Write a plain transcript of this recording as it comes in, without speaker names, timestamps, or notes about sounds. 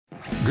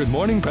Good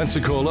morning,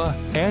 Pensacola.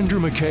 Andrew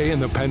McKay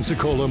and the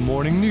Pensacola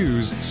Morning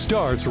News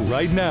starts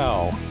right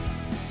now.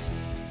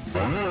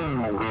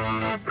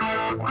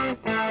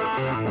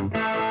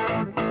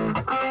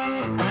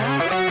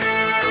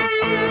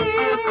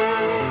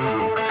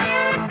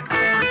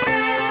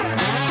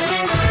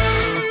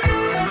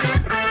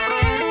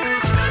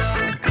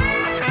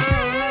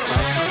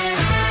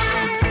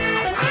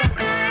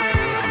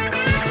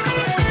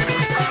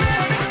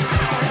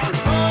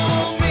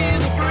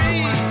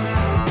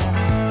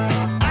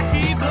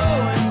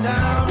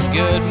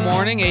 Good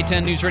morning,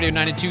 A10 News Radio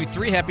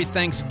 92.3. Happy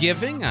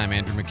Thanksgiving. I'm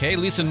Andrew McKay.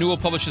 Lisa Newell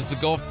publishes the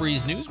Gulf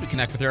Breeze News. We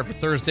connect with her every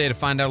Thursday to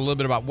find out a little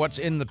bit about what's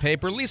in the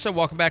paper. Lisa,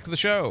 welcome back to the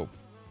show.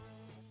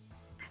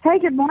 Hey,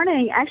 good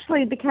morning.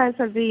 Actually, because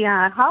of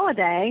the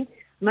holiday,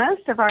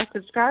 most of our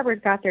subscribers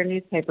got their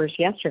newspapers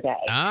yesterday.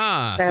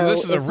 So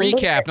this is a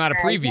recap, not a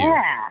preview.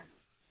 Yeah.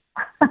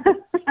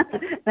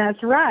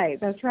 That's right.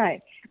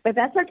 But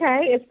that's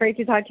okay. It's great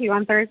to talk to you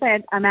on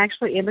Thursday. I'm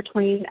actually in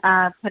between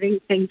putting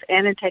things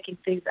in and taking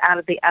things out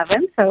of the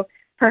oven, so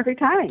perfect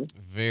timing.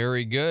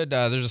 Very good.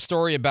 There's a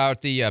story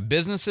about the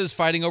businesses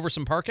fighting over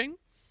some parking.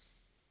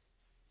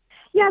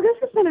 Yeah, this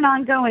has been an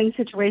ongoing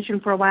situation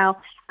for a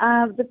while.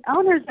 The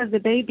owners of the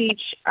Bay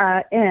Beach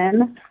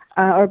Inn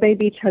or Bay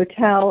Beach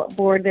Hotel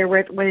board there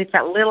where they've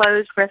got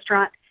Lillo's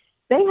restaurant,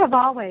 they have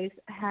always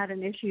had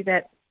an issue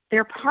that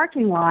their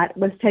parking lot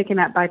was taken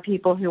up by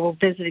people who were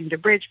visiting the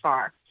Bridge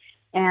Bar.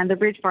 And the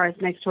Bridge Bar is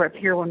next door at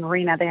Pier 1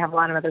 Marina. They have a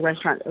lot of other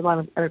restaurants, a lot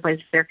of other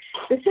places there.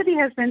 The city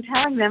has been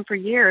telling them for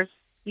years,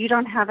 you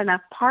don't have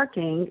enough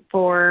parking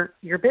for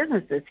your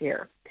businesses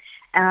here.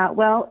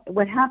 Well,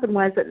 what happened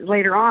was that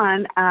later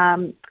on,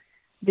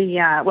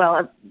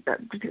 Skanska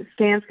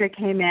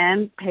came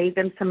in, paid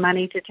them some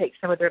money to take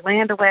some of their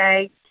land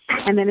away,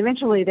 and then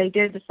eventually they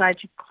did decide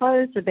to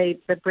close the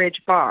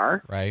Bridge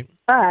Bar. Right.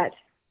 But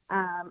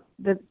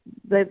the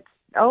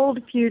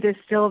old feud is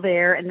still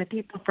there, and the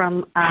people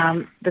from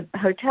the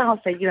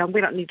hotel say, we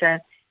don't need to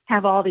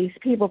have all these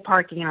people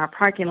parking in our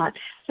parking lot.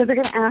 So they're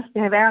going to ask,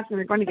 and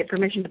they're going to get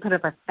permission to put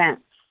up a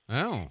fence.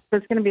 Oh. So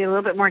it's going to be a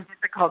little bit more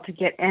difficult to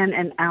get in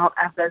and out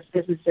of those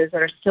businesses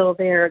that are still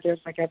there.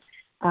 There's like a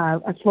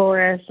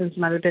florist and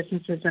some other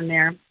businesses in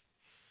there.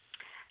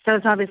 So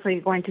it's obviously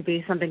going to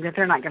be something that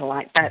they're not going to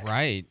like. But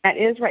right. That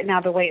is right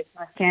now the way it's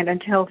going to stand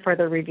until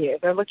further review.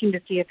 They're looking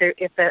to see if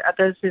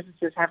those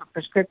businesses have a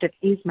prescriptive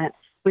easement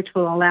which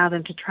will allow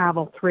them to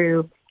travel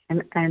through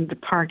and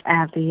depart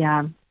at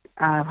the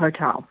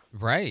hotel.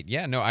 Right.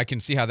 Yeah, no, I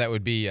can see how that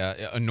would be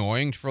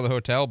annoying for the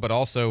hotel, but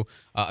also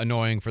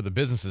annoying for the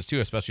businesses, too,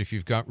 especially if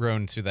you've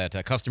grown to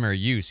that customary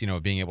use,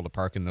 being able to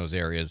park in those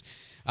areas.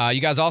 You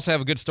guys also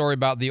have a good story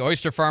about the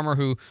oyster farmer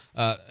who,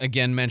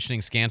 again,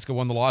 mentioning Skanska,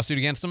 won the lawsuit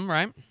against him,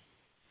 right?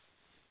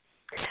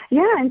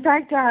 Yeah, in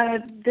fact,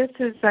 this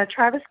is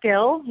Travis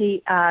Gill. He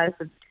is a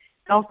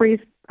Gulf Breeze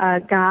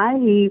guy.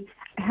 He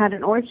had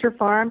an oyster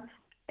farm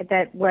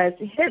that was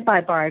hit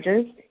by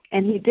barges,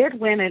 and he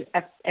did win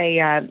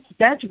a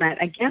judgment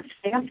against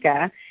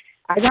Skanska.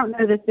 I don't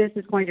know that this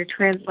is going to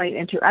translate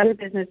into other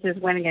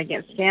businesses winning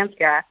against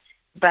Skanska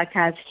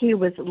because his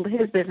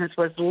business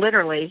was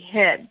literally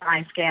hit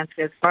by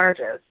Skanska's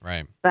barges.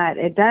 Right. But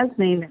it does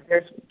mean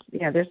that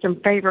there's some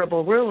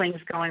favorable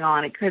rulings going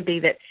on. It could be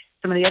that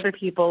some of the other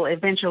people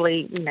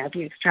eventually, if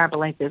you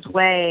extrapolate this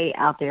way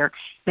out there,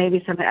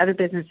 maybe some of the other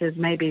businesses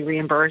may be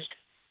reimbursed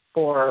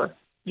for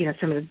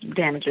some of the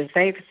damages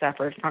they've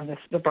suffered from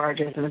the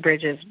barges and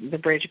the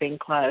bridge being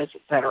closed,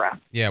 et cetera.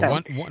 Yeah, so,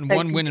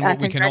 one win in what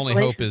we can only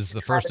hope is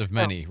the first of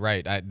many.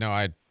 Right.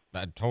 I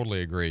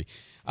totally agree.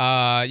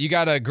 You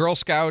got a Girl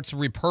Scouts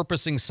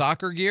repurposing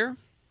soccer gear?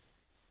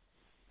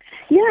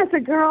 Yeah, it's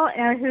a girl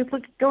who's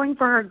going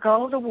for her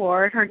gold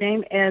award. Her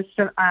name is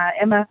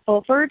Emma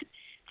Fulford,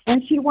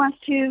 and she wants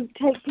to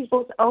take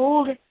people's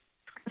old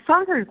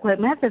soccer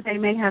equipment that they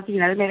may have,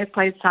 they may have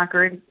played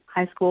soccer in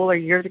high school or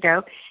years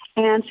ago,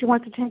 and she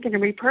wants to take it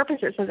and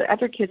repurpose it so that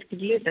other kids could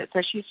use it.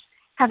 So she's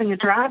having a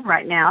drive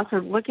right now. So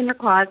look in your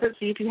closet,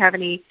 see if you have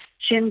any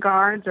shin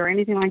guards or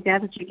anything like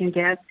that you can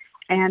get.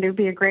 And it would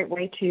be a great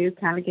way to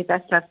kind of get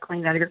that stuff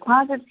cleaned out of your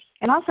closet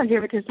and also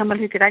give it to someone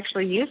who could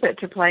actually use it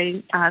to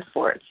play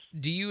sports.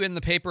 Do you in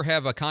the paper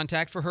have a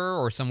contact for her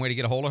or some way to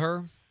get a hold of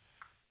her?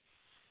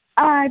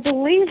 I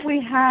believe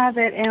we have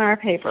it in our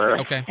paper.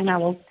 Okay. And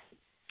I'll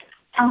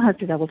have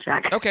to double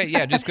check. Okay,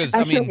 yeah, just because,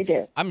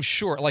 I'm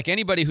sure, like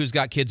anybody who's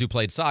got kids who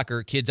played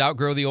soccer, kids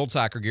outgrow the old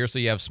soccer gear, so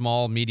you have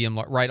small, medium,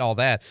 right, all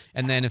that.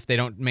 And then if they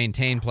don't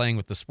maintain playing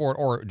with the sport,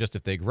 or just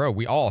if they grow,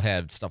 we all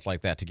have stuff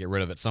like that to get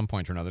rid of at some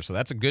point or another. So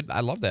that's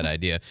I love that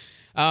idea.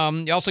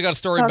 You also got a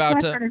story about...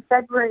 It's going to start in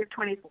February of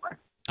 24.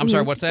 I'm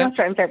sorry, what's that? It's going to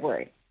start in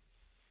February.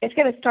 It's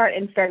going to start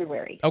in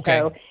February. Okay.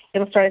 So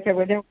it'll start in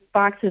February. There are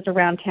boxes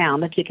around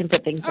town that you can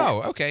put things in.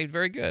 Oh, okay.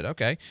 Very good.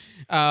 Okay.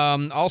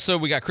 Also,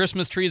 we got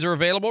Christmas trees are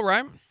available,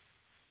 right?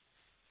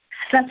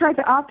 That's right.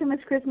 The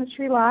Optimist Christmas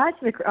Tree Lodge.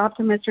 The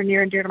Optimists are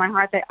near and dear to my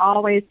heart. They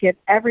always give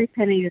every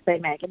penny that they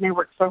make, and they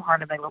work so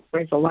hard, and they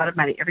raise a lot of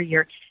money every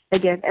year. They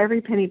give every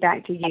penny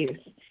back to youth.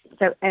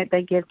 So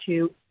they give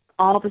to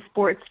all the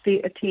sports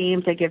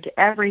teams. They give to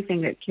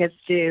everything that kids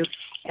do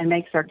and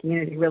makes our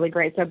community really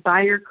great. So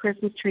buy your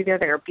Christmas tree there.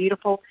 They're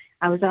beautiful.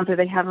 I was out there.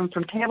 They have them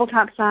from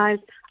tabletop size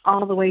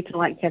all the way to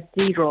like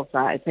cathedral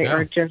size. They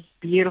are just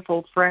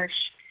beautiful, fresh.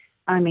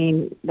 I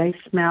mean, they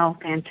smell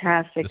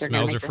fantastic. The They're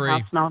going smells to make are the free.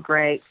 house smell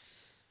great.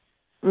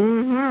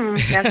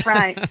 Mm-hmm. That's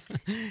right.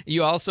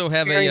 You also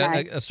have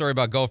Nice. a story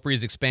about Gulf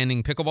Breeze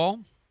expanding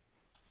pickleball.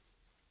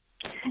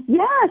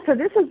 Yeah, so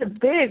this is a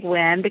big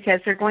win because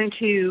they're going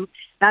to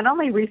not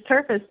only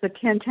resurface the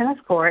 10 tennis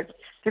courts,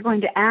 they're going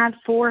to add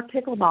 4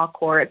 pickleball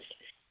courts,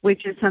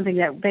 which is something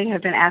that they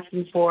have been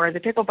asking for. The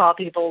pickleball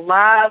people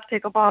love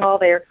pickleball.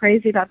 They are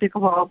crazy about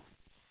pickleball.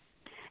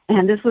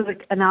 And this was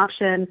an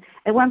option.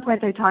 At one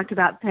point, they talked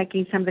about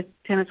taking some of the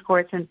tennis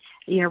courts and,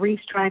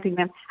 restriping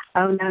them.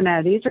 Oh,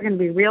 no. These are going to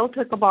be real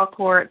pickleball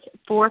courts,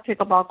 4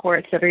 pickleball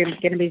courts that are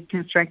going to be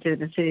constructed in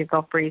the city of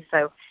Gulf Breeze.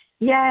 So,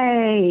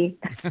 yay.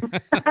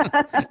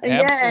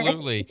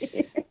 Absolutely.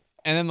 Yay.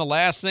 And then the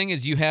last thing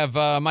is you have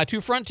my 2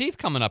 front teeth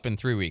coming up in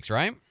 3 weeks,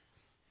 right?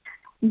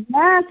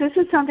 Yes, this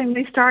is something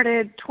we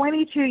started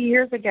 22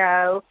 years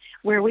ago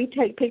where we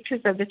take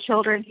pictures of the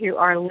children who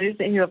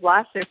have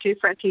lost their 2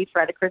 front teeth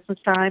right at Christmas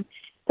time.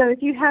 So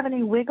if you have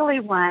any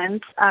wiggly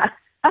ones,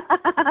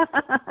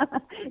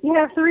 you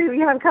have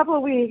a couple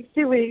of weeks,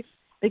 2 weeks,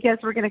 because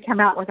we're going to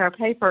come out with our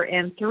paper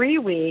in 3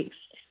 weeks.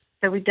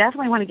 So we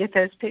definitely want to get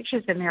those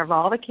pictures in there of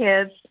all the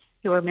kids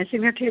who are missing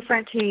their 2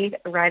 front teeth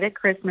right at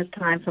Christmas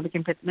time so we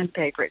can put them in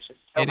paper.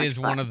 It is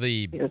one of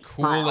the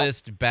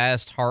coolest,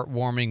 best,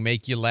 heartwarming,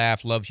 make you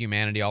laugh, love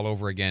humanity all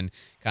over again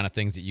kind of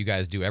things that you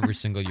guys do every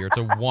single year. It's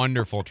a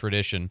wonderful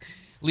tradition.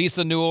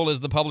 Lisa Newell is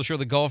the publisher of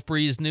the Gulf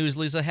Breeze News.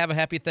 Lisa, have a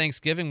happy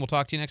Thanksgiving. We'll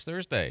talk to you next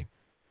Thursday.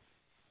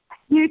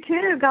 You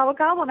too. Gobble,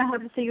 gobble, and I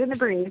hope to see you in the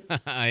breeze.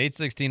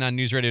 8:16 on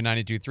News Radio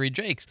 92.3.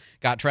 Jake's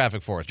got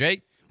traffic for us.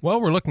 Jake? Well,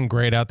 we're looking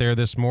great out there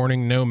this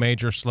morning. No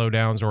major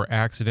slowdowns or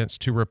accidents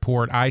to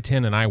report.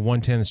 I-10 and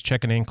I-110 is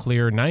checking in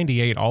clear.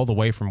 98 all the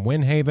way from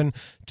Windhaven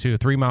to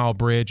 3 Mile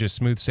Bridge is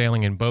smooth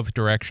sailing in both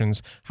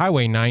directions.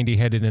 Highway 90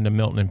 headed into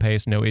Milton and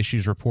Pace, no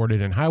issues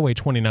reported. And Highway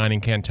 29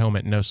 in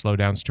Cantonment, no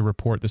slowdowns to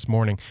report this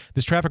morning.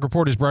 This traffic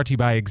report is brought to you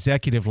by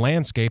Executive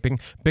Landscaping.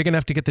 Big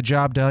enough to get the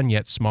job done,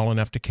 yet small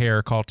enough to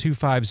care. Call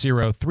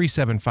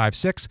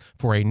 250-3756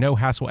 for a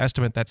no-hassle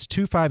estimate. That's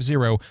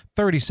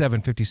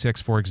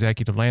 250-3756 for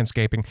Executive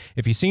Landscaping.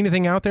 If you see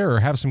anything out there or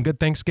have some good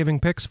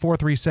Thanksgiving picks,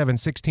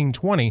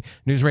 437-1620,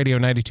 News Radio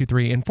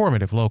 92.3,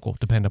 informative, local,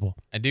 dependable.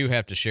 I do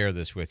have to share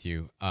this with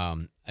you.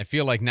 I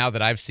feel like now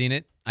that I've seen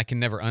it, I can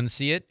never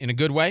unsee it in a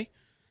good way.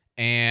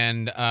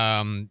 And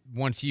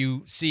once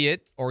you see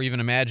it or even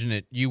imagine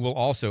it, you will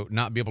also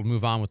not be able to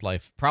move on with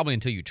life, probably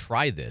until you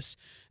try this.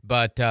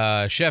 But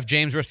Chef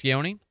James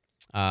Rischioni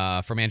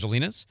from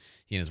Angelina's,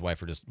 he and his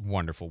wife are just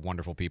wonderful,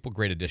 wonderful people.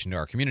 Great addition to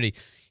our community.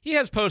 He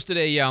has posted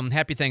a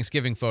Happy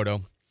Thanksgiving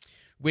photo,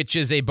 which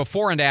is a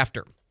before and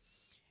after.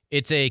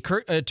 It's a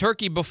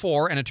turkey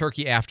before and a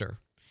turkey after.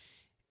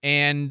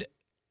 And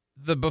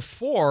the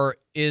before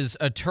is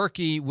a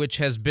turkey which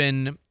has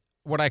been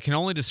what I can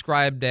only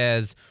describe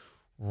as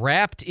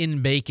wrapped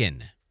in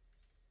bacon.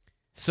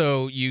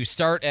 So you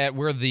start at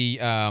where the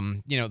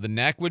the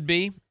neck would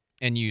be,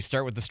 and you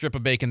start with the strip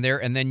of bacon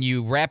there, and then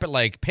you wrap it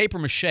like paper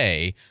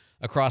mache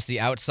across the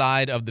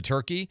outside of the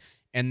turkey.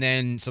 And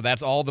then, so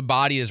that's all the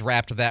body is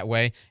wrapped that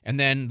way. And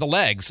then the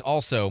legs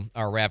also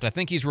are wrapped. I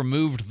think he's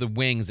removed the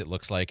wings, it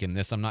looks like, in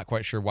this. I'm not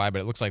quite sure why,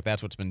 but it looks like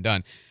that's what's been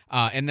done.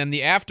 And then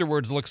the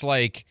afterwards looks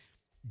like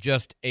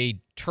just a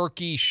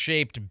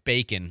turkey-shaped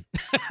bacon.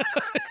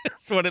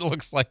 That's what it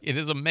looks like. It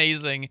is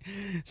amazing.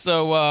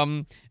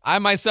 So I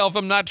myself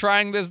am not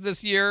trying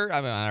this year. I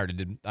mean, I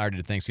already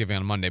did Thanksgiving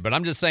on Monday, but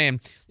I'm just saying,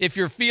 if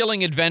you're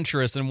feeling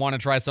adventurous and want to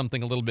try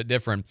something a little bit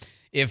different,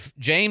 if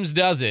James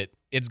does it,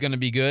 it's going to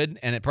be good,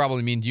 and it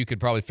probably means you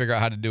could probably figure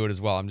out how to do it as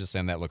well. I'm just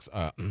saying that looks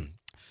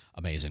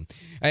amazing.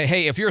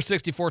 Hey, if you're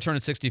 64 turning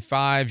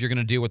 65, you're going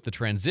to deal with the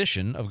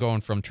transition of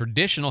going from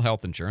traditional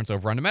health insurance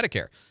over onto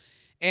Medicare.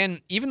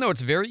 And even though it's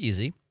very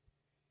easy,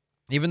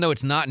 even though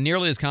it's not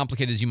nearly as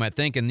complicated as you might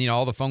think, and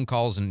all the phone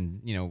calls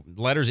and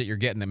letters that you're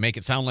getting that make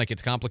it sound like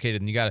it's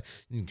complicated and it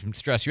can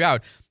stress you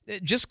out,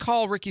 just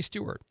call Ricky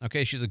Stewart.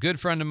 Okay, she's a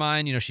good friend of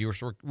mine. She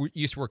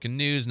used to work in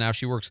news. Now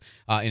she works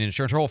in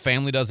insurance. Her whole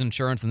family does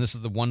insurance, and this is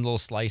the one little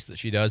slice that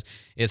she does,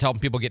 is helping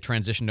people get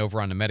transitioned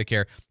over onto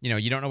Medicare.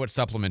 You don't know what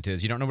supplement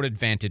is, you don't know what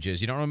Advantage is,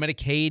 you don't know what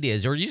Medicaid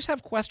is, or you just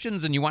have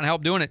questions and you want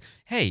help doing it.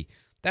 Hey,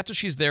 that's what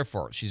she's there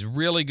for. She's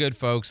really good,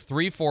 folks.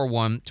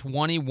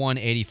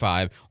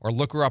 341-2185, or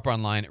look her up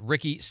online,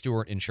 Ricky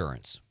Stewart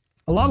Insurance.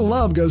 A lot of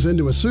love goes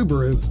into a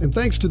Subaru, and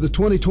thanks to the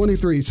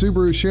 2023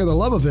 Subaru Share the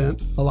Love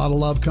event, a lot of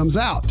love comes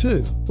out,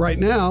 too. Right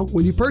now,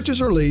 when you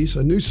purchase or lease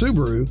a new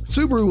Subaru,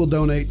 Subaru will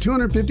donate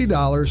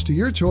 $250 to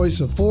your choice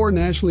of 4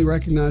 nationally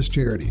recognized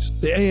charities: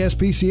 the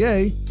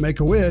ASPCA,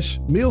 Make-A-Wish,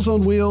 Meals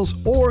on Wheels,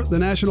 or the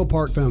National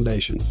Park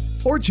Foundation.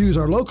 Or choose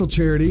our local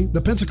charity,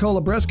 the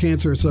Pensacola Breast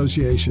Cancer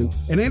Association,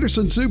 and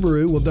Anderson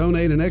Subaru will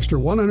donate an extra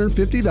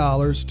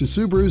 $150 to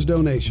Subaru's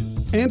donation.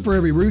 And for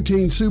every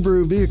routine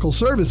Subaru vehicle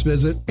service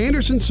visit,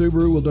 Anderson Subaru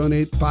Subaru will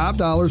donate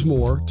 $5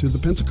 more to the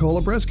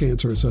Pensacola Breast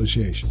Cancer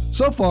Association.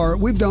 So far,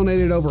 we've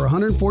donated over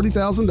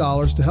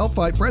 $140,000 to help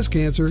fight breast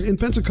cancer in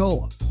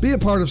Pensacola. Be a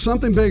part of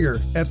something bigger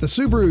at the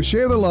Subaru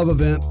Share the Love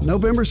event,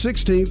 November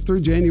 16th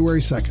through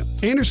January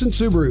 2nd. Anderson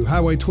Subaru,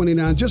 Highway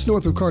 29, just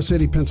north of Car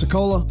City,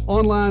 Pensacola.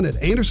 Online at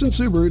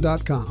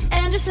andersonsubaru.com.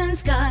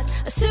 Anderson's got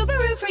a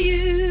Subaru for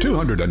you.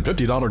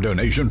 $250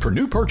 donation for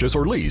new purchase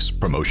or lease.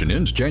 Promotion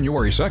ends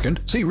January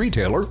 2nd. See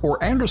retailer or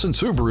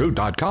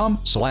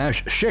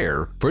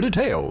andersonsubaru.com/share for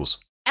details.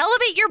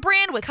 Elevate your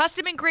brand with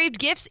custom engraved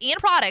gifts and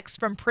products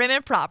from Prim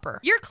and Proper,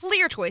 your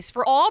clear choice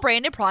for all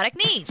branded product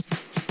needs.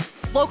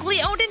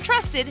 Locally owned and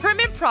trusted, Prim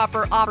and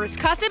Proper offers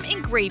custom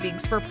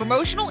engravings for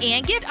promotional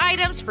and gift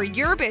items for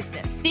your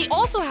business. They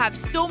also have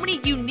so many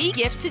unique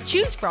gifts to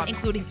choose from,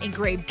 including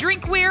engraved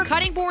drinkware,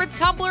 cutting boards,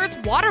 tumblers,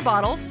 water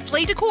bottles,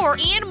 slate decor,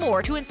 and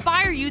more to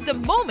inspire you the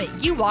moment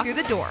you walk through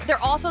the door.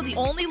 They're also the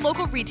only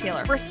local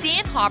retailer for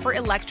Sandhopper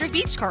electric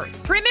beach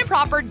carts.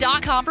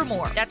 PrimandProper.com for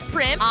more. That's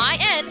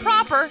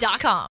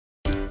PrimInProper.com.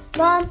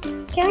 Mom,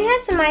 can I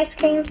have some ice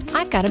cream?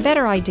 I've got a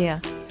better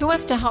idea. Who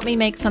wants to help me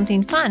make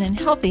something fun and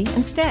healthy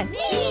instead?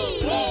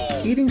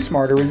 Eating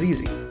smarter is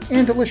easy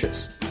and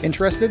delicious.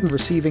 Interested in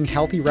receiving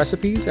healthy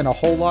recipes and a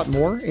whole lot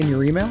more in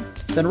your email?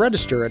 Then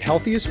register at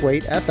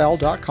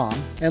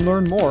healthiestweightfl.com and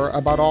learn more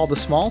about all the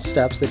small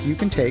steps that you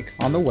can take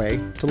on the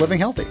way to living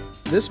healthy.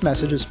 This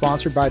message is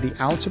sponsored by the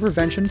Ounce of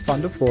Prevention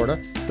Fund of Florida,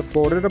 the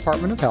Florida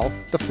Department of Health,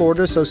 the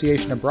Florida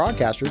Association of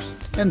Broadcasters,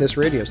 and this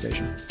radio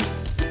station.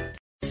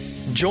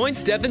 Join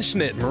Stephen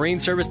Schmidt, Marine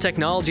Service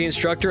Technology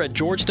Instructor at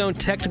Georgetown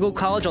Technical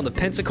College on the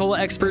Pensacola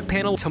Expert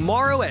Panel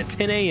tomorrow at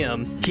 10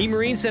 a.m. Key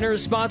Marine Center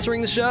is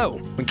sponsoring the show.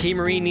 When Key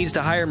Marine needs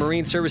to hire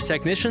Marine Service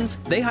technicians,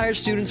 they hire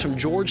students from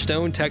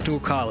Georgetown Technical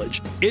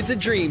College. It's a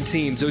dream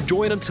team, so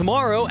join them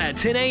tomorrow at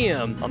 10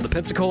 a.m. on the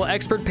Pensacola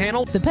Expert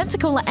Panel. The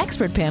Pensacola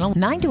Expert Panel,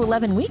 9 to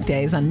 11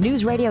 weekdays on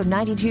News Radio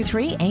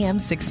 92.3 AM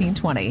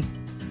 1620.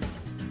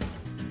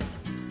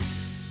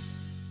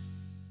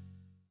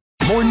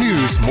 More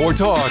news, more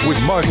talk with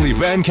Markley,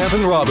 Van Kemp,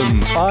 and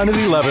Robbins on at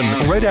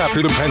 11, right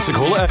after the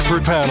Pensacola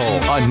Expert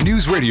Panel on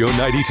News Radio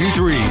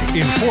 92.3.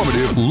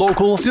 Informative,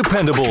 local,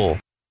 dependable.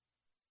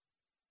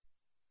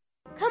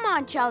 Come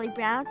on, Charlie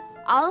Brown.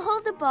 I'll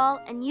hold the ball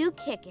and you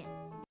kick it.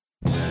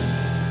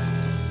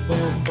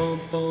 Bum,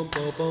 bum, bum,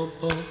 bum, bum,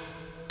 bum.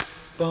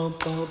 Bum,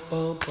 bum,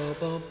 bum, bum,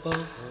 bum, bum. I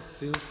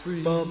feel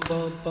free. Bum,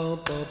 bum, bum,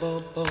 bum,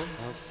 bum, bum.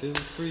 I feel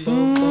free.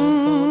 Bum,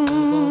 bum, bum,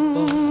 bum,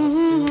 bum,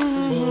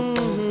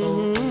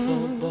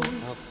 bum.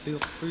 I feel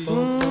free.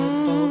 Bum,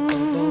 bum, bum,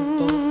 bum, bum,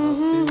 bum. I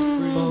feel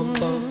free. Bum,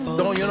 bum, bum.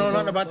 Don't you know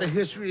nothing about the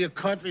history of your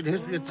country, the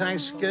history of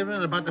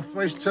Thanksgiving, about the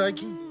first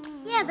turkey?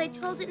 Yeah, they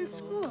told it in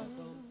school.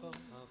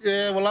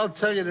 Yeah, well, I'll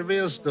tell you the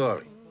real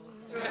story.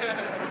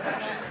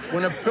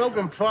 When the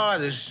Pilgrim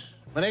Fathers,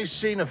 when they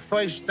seen the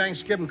first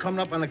Thanksgiving coming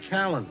up on the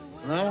calendar,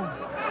 you know?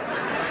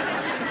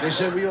 They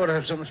said we ought to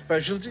have something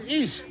special to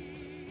eat.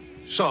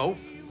 So,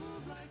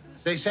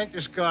 they sent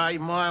this guy,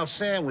 Miles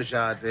Sandwich,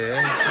 out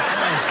there.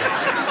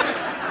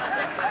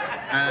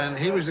 And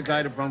he was the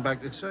guy that brought back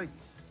the turkey.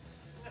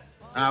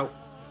 Now,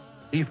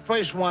 he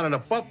first wanted a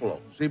buffalo,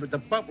 see, but the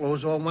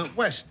buffaloes all went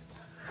west.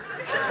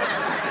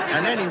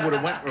 And then he would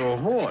have went for a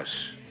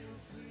horse.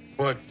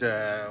 But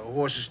a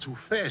horse is too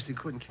fast, he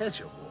couldn't catch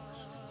a horse.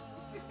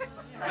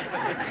 And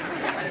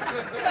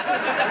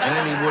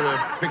then he would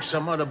have picked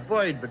some other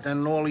bird, but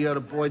then all the other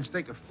birds,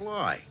 they could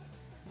fly.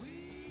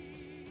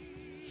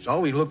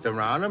 So he looked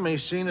around him and he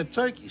seen a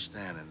turkey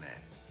standing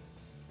there.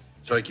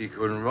 Turkey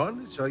couldn't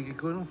run, the turkey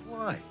couldn't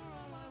fly.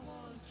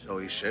 So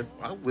he said,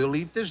 well, we'll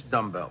eat this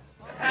dumbbell.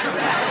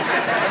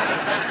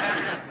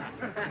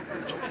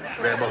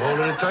 Grab a hold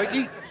of the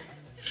turkey,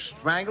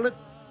 strangle it,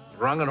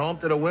 brung it home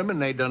to the women,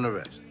 they done the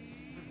rest.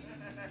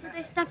 Did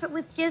they stuff it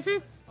with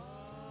gizzards?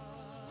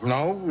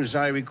 No, as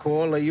I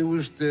recall, they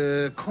used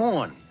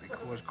corn,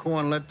 because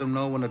corn let them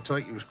know when the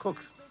turkey was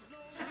cooked.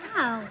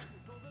 How?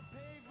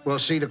 Well,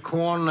 see, the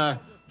corn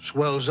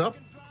swells up,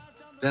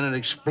 then it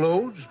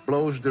explodes,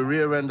 blows the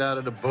rear end out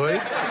of the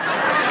bird.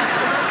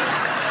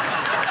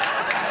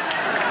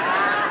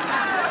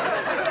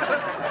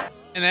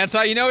 And that's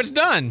how you know it's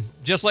done,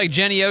 just like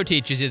Jenny O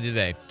teaches you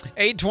today.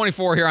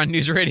 8:24 here on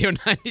News Radio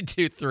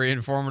 92.3,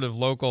 informative,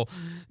 local,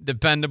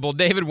 dependable.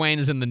 David Wayne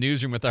is in the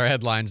newsroom with our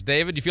headlines.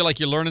 David, you feel like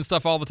you're learning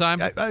stuff all the time?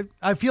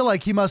 I feel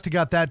like he must have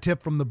got that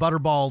tip from the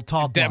Butterball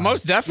top line.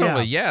 Most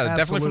definitely, yeah,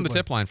 definitely from the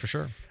tip line for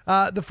sure.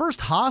 The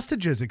first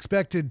hostages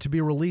expected to be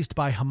released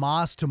by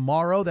Hamas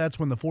tomorrow. That's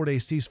when the 4-day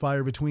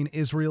ceasefire between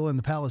Israel and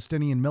the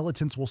Palestinian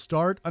militants will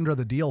start. Under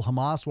the deal,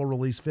 Hamas will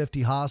release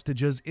 50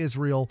 hostages.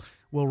 Israel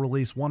will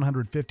release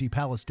 150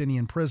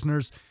 Palestinian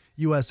prisoners.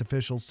 U.S.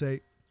 officials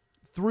say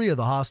 3 of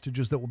the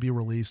hostages that will be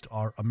released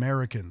are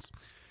Americans.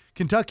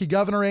 Kentucky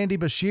Governor Andy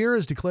Beshear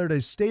has declared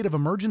a state of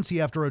emergency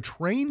after a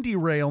train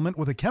derailment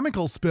with a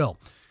chemical spill.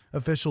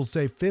 Officials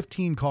say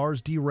 15 cars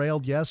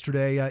derailed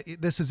yesterday.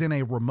 This is in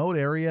a remote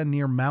area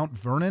near Mount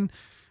Vernon.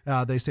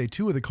 They say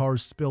 2 of the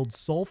cars spilled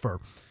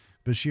sulfur.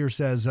 Bashir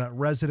says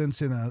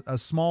residents in a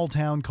small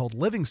town called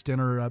Livingston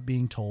are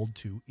being told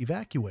to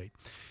evacuate.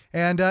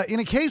 And in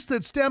a case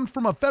that stemmed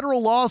from a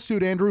federal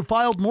lawsuit, Andrew,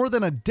 filed more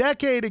than a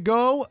decade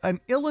ago,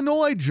 an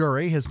Illinois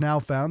jury has now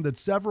found that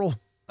several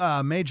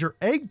major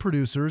egg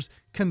producers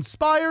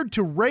conspired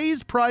to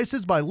raise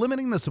prices by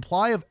limiting the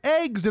supply of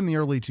eggs in the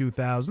early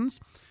 2000s.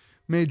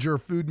 Major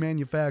food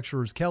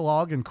manufacturers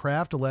Kellogg and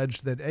Kraft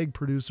alleged that egg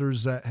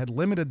producers had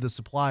limited the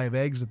supply of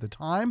eggs at the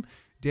time.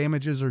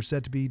 Damages are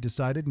set to be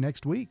decided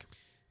next week.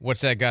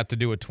 What's that got to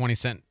do with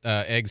 20-cent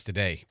eggs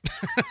today?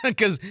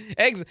 Because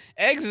eggs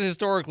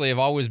historically have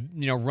always,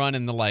 run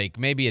in the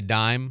maybe a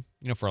dime,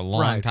 for a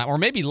long time, or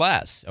maybe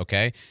less.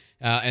 Okay,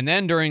 and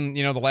then during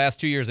the last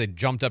 2 years they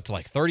jumped up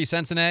to 30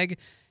 cents an egg,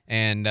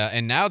 and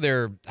now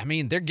they're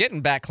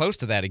getting back close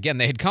to that again.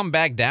 They had come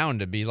back down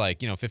to be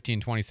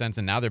 15, 20 cents,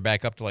 and now they're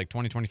back up to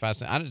 20, 25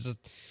 cents. I just.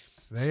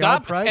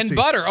 Stop. And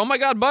butter. Oh my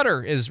God,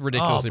 butter is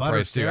ridiculously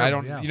priced too.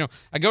 Terrible, I don't,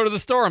 I go to the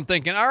store, I'm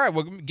thinking, all right,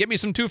 well, get me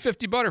some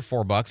 $2.50 butter,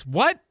 $4.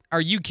 What?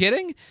 Are you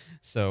kidding?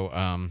 So,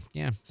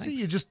 yeah.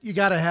 See, you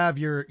got to have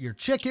your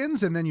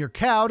chickens and then your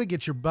cow to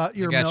get your milk.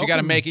 You got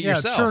to make it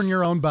yourself. Churn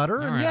your own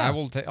butter. All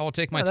right, I'll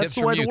take my tips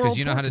from you because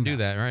you know how to do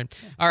that, right?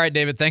 Yeah. All right,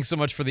 David, thanks so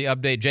much for the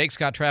update. Jake's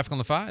got traffic on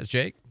the 5s.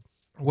 Jake?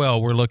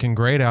 Well, we're looking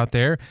great out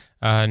there.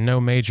 No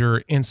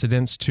major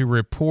incidents to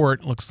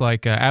report. Looks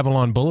like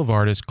Avalon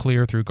Boulevard is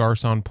clear through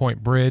Garcon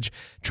Point Bridge.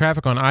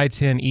 Traffic on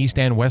I-10 east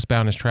and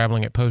westbound is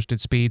traveling at posted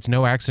speeds.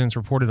 No accidents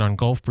reported on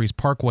Gulf Breeze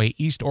Parkway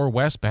east or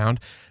westbound.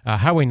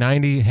 Highway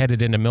 90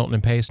 headed into Milton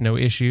and Pace, no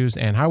issues.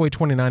 And Highway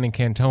 29 in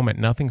Cantonment,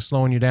 nothing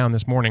slowing you down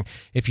this morning.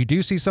 If you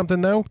do see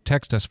something, though,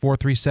 text us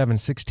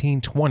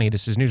 437-1620.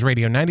 This is News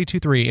Radio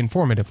 92.3,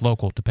 informative,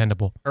 local,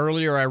 dependable.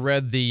 Earlier, I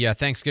read the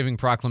Thanksgiving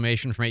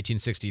Proclamation from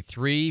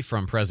 1863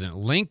 from President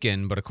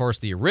Lincoln, but of course,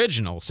 the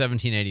original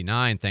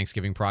 1789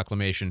 Thanksgiving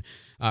Proclamation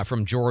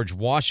from George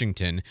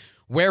Washington.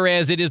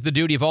 Whereas it is the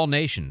duty of all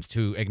nations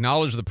to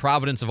acknowledge the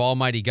providence of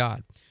Almighty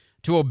God,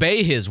 to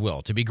obey His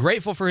will, to be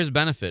grateful for His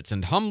benefits,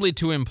 and humbly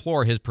to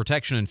implore His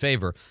protection and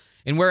favor.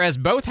 And whereas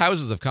both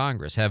houses of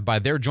Congress have by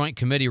their joint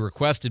committee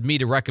requested me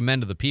to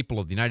recommend to the people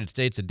of the United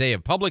States a day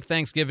of public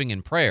thanksgiving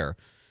and prayer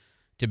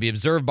to be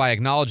observed by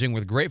acknowledging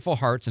with grateful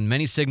hearts and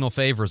many signal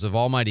favors of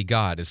Almighty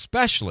God,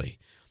 especially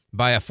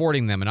by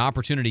affording them an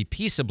opportunity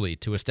peaceably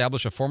to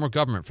establish a form of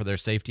government for their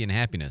safety and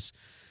happiness.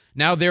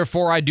 Now,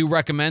 therefore, I do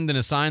recommend and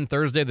assign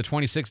Thursday, the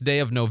 26th day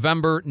of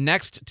November,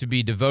 next to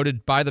be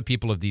devoted by the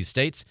people of these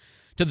states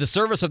to the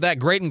service of that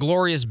great and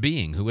glorious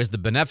being who is the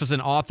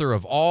beneficent author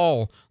of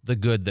all the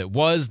good that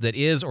was, that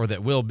is, or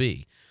that will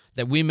be,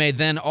 that we may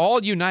then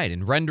all unite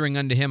in rendering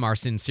unto Him our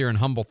sincere and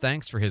humble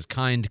thanks for His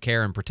kind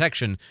care and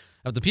protection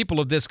of the people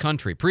of this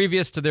country,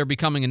 previous to their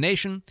becoming a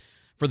nation,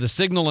 for the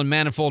signal and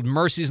manifold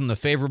mercies and the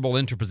favorable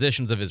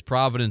interpositions of His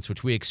providence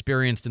which we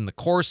experienced in the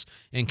course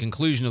and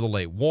conclusion of the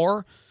late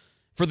war,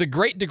 for the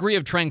great degree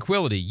of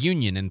tranquility,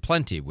 union, and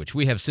plenty which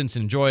we have since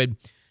enjoyed,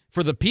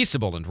 for the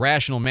peaceable and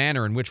rational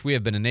manner in which we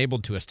have been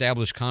enabled to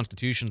establish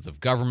constitutions of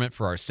government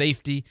for our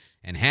safety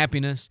and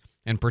happiness,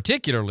 and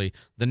particularly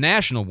the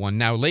national one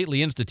now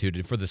lately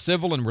instituted for the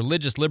civil and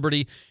religious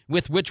liberty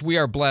with which we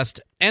are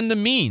blessed, and the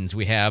means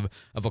we have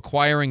of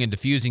acquiring and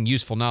diffusing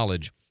useful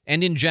knowledge,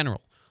 and in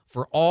general,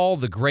 for all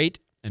the great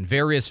and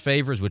various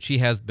favors which He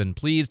has been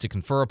pleased to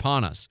confer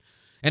upon us,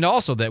 and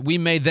also that we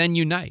may then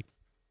unite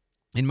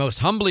in most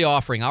humbly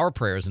offering our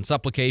prayers and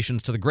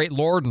supplications to the great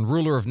Lord and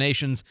ruler of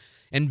nations,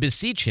 and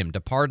beseech Him to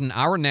pardon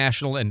our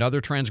national and other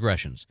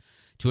transgressions,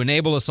 to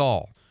enable us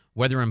all,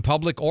 whether in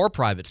public or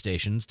private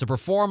stations, to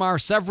perform our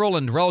several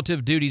and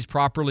relative duties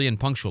properly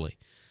and punctually,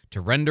 to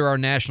render our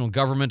national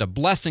government a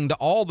blessing to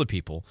all the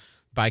people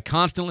by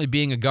constantly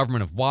being a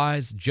government of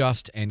wise,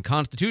 just, and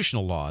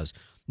constitutional laws,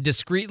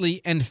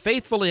 discreetly and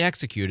faithfully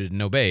executed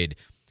and obeyed,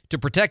 to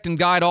protect and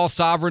guide all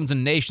sovereigns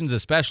and nations,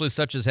 especially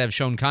such as have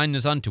shown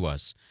kindness unto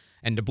us,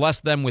 and to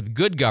bless them with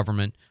good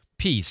government,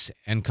 peace,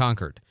 and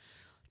concord,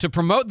 to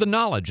promote the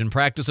knowledge and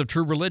practice of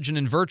true religion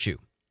and virtue,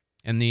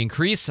 and the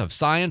increase of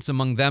science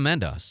among them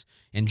and us,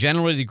 and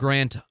generally to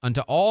grant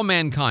unto all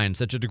mankind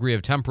such a degree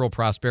of temporal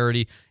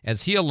prosperity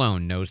as He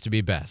alone knows to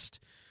be best.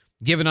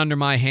 Given under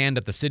my hand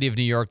at the city of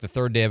New York the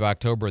 3rd day of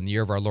October in the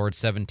year of our Lord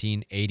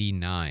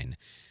 1789.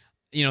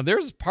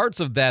 There's parts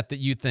of that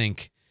you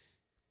think,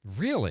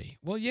 really?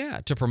 Well,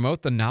 yeah, to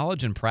promote the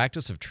knowledge and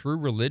practice of true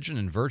religion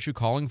and virtue,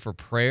 calling for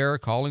prayer,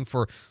 calling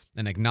for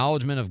an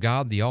acknowledgement of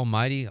God the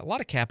Almighty. A lot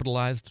of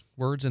capitalized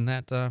words in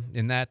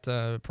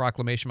that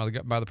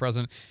proclamation by the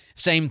president.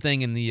 Same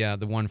thing in the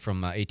one from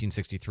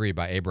 1863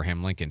 by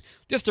Abraham Lincoln.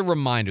 Just a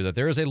reminder that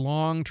there is a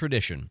long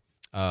tradition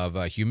of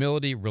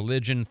humility,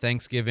 religion,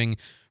 thanksgiving,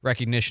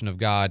 recognition of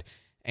God,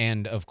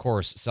 and, of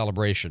course,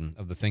 celebration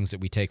of the things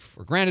that we take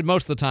for granted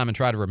most of the time and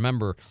try to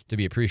remember to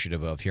be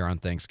appreciative of here on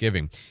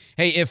Thanksgiving.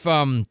 Hey,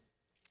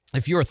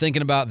 if you are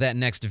thinking about that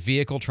next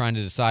vehicle, trying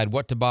to decide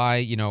what to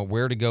buy,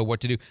 where to go,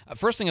 what to do,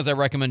 first thing is I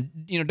recommend,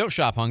 don't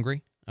shop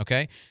hungry,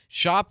 okay?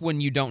 Shop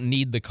when you don't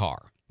need the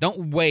car.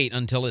 Don't wait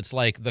until it's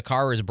like the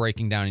car is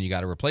breaking down and you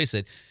got to replace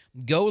it.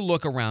 go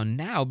look around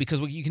now,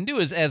 because what you can do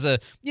is as a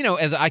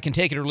I can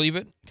take it or leave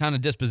it kind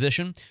of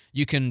disposition,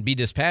 you can be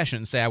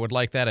dispassionate and say, I would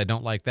like that, I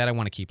don't like that, I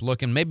want to keep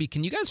looking. Maybe,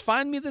 can you guys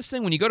find me this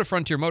thing? When you go to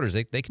Frontier Motors,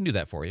 they can do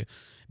that for you.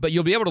 But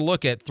you'll be able to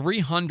look at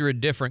 300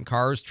 different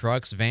cars,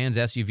 trucks, vans,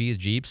 SUVs,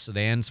 Jeeps,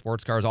 sedans,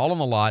 sports cars, all on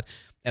the lot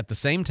at the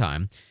same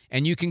time.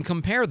 And you can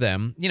compare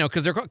them,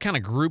 because they're kind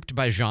of grouped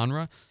by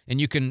genre,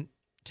 and you can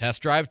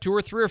test drive 2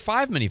 or 3 or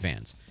 5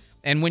 minivans.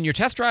 And when you're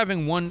test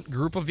driving one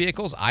group of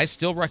vehicles, I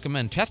still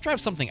recommend test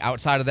drive something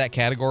outside of that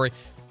category.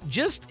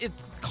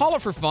 Call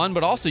it for fun,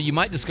 but also you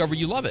might discover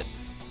you love it.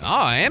 Oh,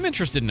 I am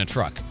interested in a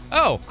truck.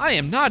 Oh, I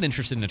am not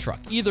interested in a truck.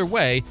 Either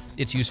way,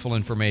 it's useful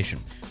information.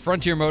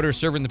 Frontier Motors,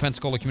 serving the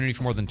Pensacola community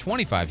for more than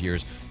 25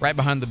 years, right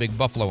behind the Big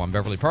Buffalo on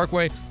Beverly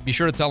Parkway. Be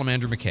sure to tell them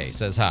Andrew McKay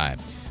says hi.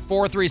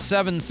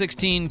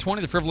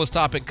 437-1620, the Frivolous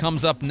topic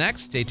comes up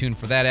next. Stay tuned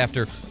for that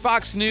after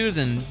Fox News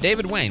and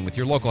David Wayne with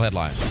your local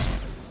headlines.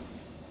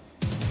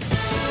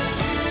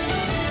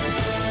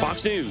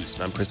 Fox News,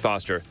 I'm Chris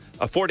Foster.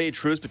 A 4-day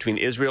truce between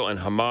Israel and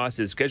Hamas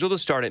is scheduled to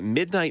start at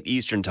midnight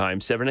Eastern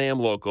Time, 7 a.m.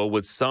 local,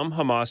 with some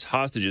Hamas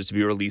hostages to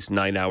be released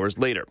 9 hours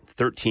later.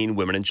 13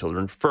 women and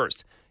children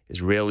first.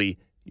 Israeli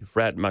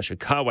Yufrat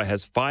Mashikawa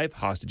has 5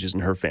 hostages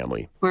in her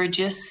family. We're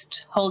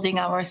just holding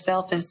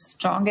ourselves as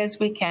strong as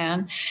we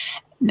can,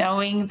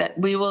 knowing that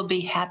we will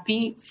be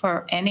happy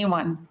for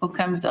anyone who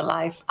comes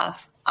alive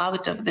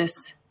out of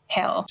this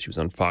hell. She was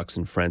on Fox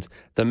and Friends.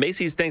 The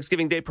Macy's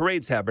Thanksgiving Day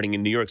Parade's happening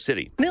in New York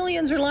City.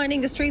 Millions are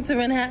lining the streets of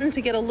Manhattan to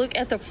get a look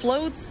at the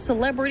floats,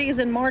 celebrities,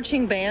 and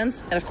marching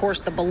bands, and of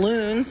course the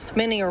balloons.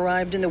 Many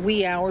arrived in the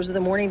wee hours of the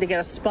morning to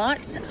get a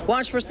spot.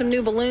 Watch for some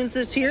new balloons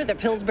this year. The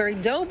Pillsbury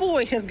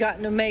Doughboy has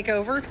gotten a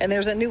makeover, and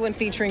there's a new one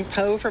featuring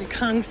Poe from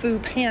Kung Fu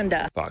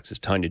Panda. Fox's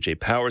Tanya J.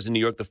 Powers in New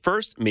York. The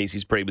first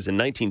Macy's parade was in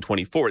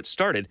 1924. It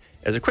started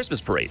as a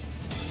Christmas parade.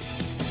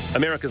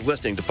 America's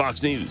listening to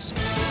Fox News.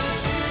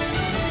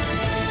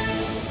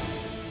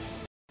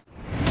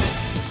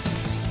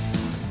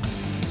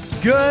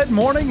 Good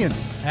morning and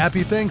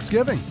happy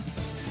Thanksgiving.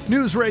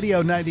 News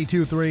Radio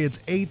 92.3, it's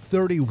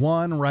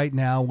 8:31 right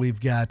now. We've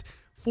got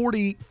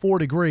 44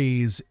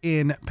 degrees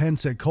in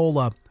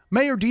Pensacola.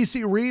 Mayor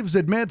D.C. Reeves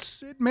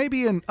admits it may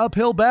be an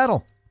uphill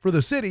battle for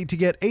the city to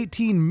get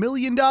 $18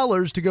 million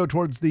to go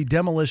towards the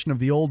demolition of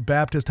the old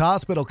Baptist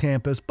Hospital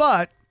campus,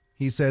 but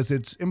he says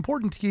it's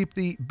important to keep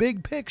the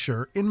big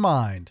picture in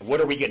mind.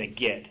 What are we going to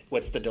get?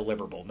 What's the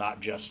deliverable,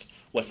 not just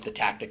what's the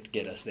tactic to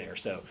get us there?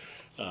 So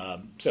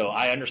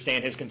I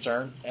understand his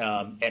concern,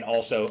 and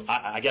also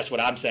I guess what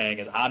I'm saying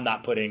is I'm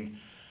not putting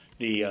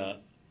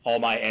all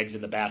my eggs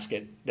in the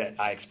basket that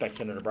I expect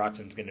Senator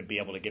Broxton's going to be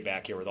able to get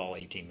back here with all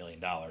 $18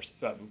 million.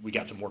 We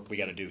got some work we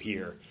got to do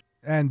here.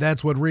 And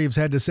that's what Reeves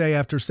had to say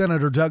after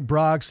Senator Doug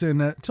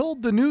Broxton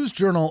told the News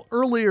Journal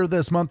earlier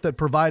this month that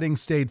providing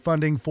state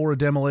funding for a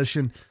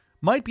demolition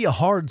might be a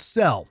hard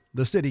sell.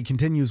 The city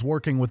continues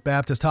working with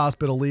Baptist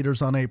Hospital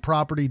leaders on a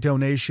property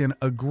donation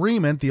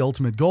agreement. The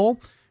ultimate goal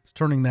is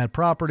turning that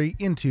property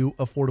into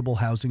affordable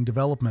housing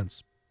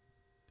developments.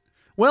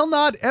 Well,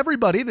 not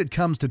everybody that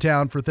comes to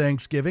town for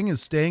Thanksgiving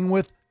is staying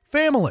with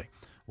family.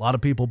 A lot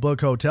of people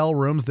book hotel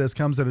rooms. This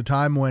comes at a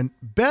time when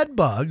bed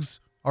bugs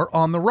are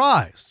on the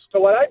rise. So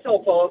what I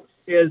tell folks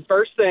is,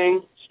 first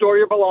thing, store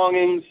your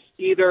belongings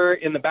either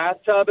in the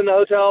bathtub in the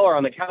hotel or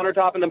on the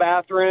countertop in the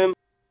bathroom.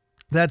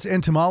 That's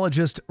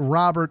entomologist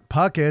Robert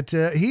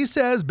Puckett. He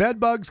says bed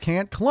bugs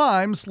can't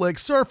climb slick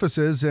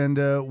surfaces, and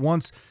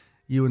once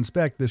you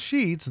inspect the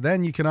sheets,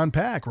 then you can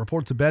unpack.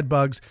 Reports of bed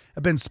bugs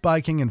have been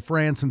spiking in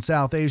France and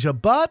South Asia,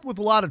 but with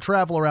a lot of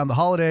travel around the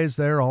holidays,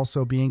 they're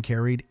also being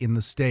carried in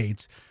the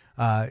States,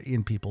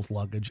 in people's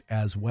luggage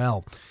as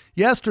well.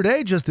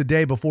 Yesterday, just a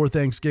day before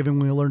Thanksgiving,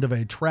 we learned of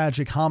a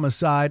tragic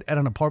homicide at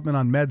an apartment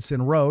on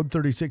Medicine Road.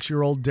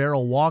 36-year-old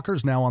Daryl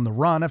Walker's now on the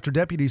run after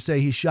deputies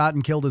say he shot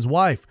and killed his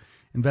wife.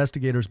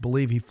 Investigators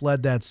believe he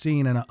fled that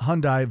scene in a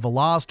Hyundai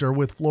Veloster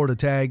with Florida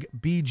tag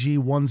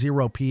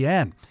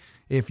BG10PN.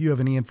 If you have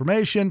any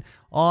information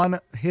on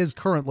his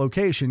current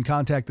location,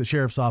 contact the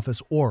sheriff's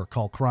office or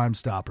call Crime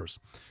Stoppers.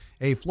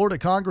 A Florida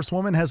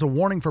congresswoman has a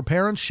warning for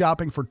parents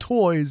shopping for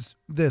toys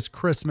this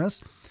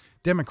Christmas.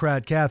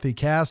 Democrat Kathy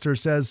Castor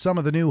says some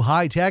of the new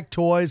high-tech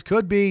toys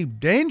could be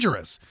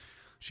dangerous.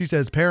 She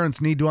says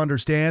parents need to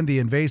understand the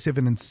invasive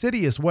and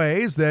insidious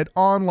ways that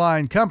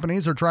online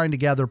companies are trying to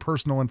gather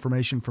personal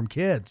information from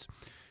kids.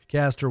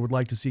 Castor would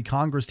like to see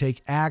Congress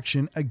take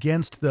action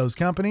against those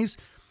companies.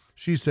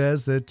 She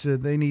says that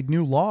they need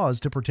new laws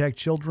to protect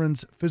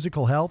children's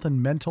physical health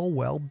and mental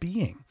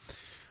well-being.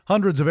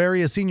 Hundreds of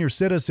area senior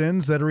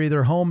citizens that are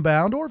either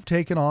homebound or have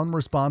taken on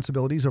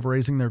responsibilities of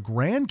raising their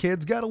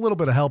grandkids got a little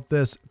bit of help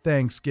this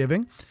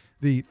Thanksgiving.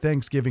 The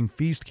Thanksgiving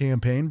Feast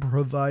campaign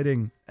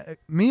providing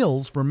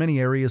meals for many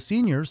area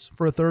seniors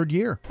for a third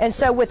year. And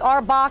so with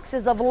our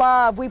boxes of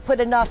love, we put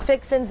enough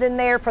fixings in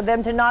there for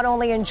them to not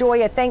only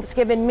enjoy a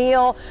Thanksgiving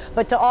meal,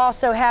 but to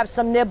also have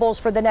some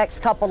nibbles for the next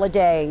couple of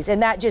days.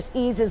 And that just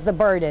eases the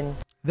burden.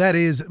 That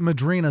is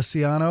Madrina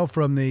Ciano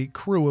from the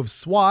crew of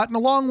SWAT. And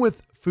along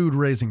with Food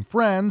Raising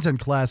Friends and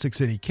Classic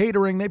City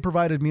Catering, they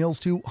provided meals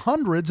to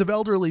hundreds of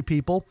elderly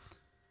people.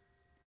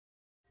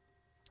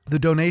 The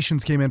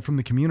donations came in from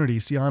the community.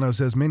 Ciano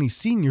says many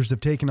seniors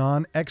have taken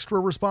on extra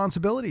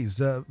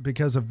responsibilities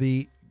because of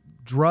the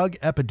drug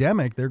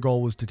epidemic. Their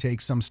goal was to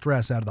take some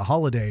stress out of the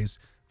holidays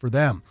for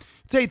them.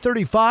 It's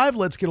 8:35.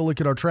 Let's get a look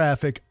at our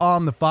traffic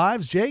on the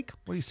fives. Jake,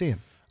 what are you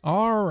seeing?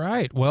 All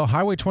right. Well,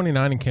 Highway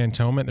 29 in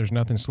Cantonment, there's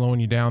nothing slowing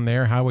you down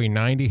there. Highway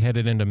 90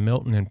 headed into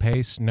Milton and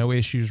Pace, no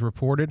issues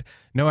reported.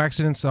 No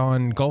accidents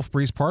on Gulf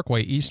Breeze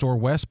Parkway, east or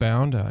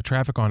westbound.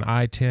 Traffic on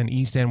I-10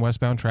 east and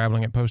westbound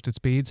traveling at posted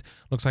speeds.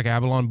 Looks like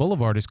Avalon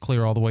Boulevard is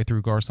clear all the way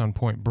through Garcon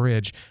Point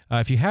Bridge.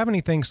 If you have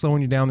anything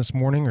slowing you down this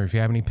morning, or if you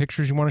have any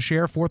pictures you want to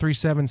share,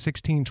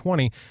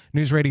 437-1620,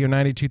 News Radio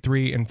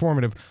 92.3,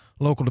 informative,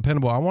 local,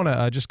 dependable. I want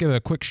to just give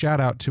a quick shout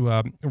out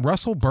to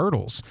Russell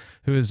Birtles,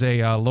 who is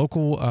a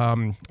local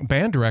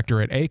band director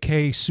at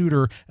A.K.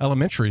 Suter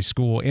Elementary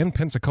School in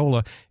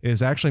Pensacola,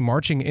 is actually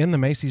marching in the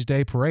Macy's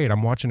Day Parade.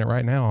 I'm watching it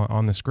right now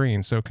on the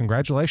screen. So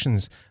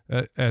congratulations.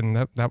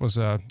 And that was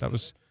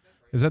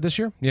is that this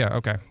year? Yeah.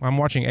 Okay. I'm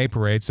watching a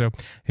parade, so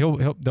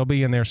they'll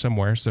be in there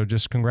somewhere. So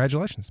just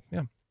congratulations.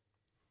 Yeah.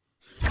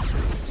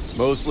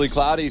 Mostly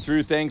cloudy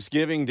through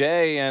Thanksgiving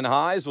Day, and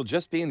highs will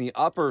just be in the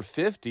upper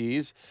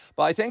 50s.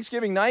 By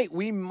Thanksgiving night,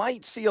 we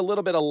might see a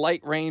little bit of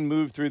light rain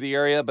move through the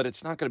area, but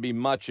it's not going to be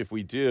much if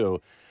we do.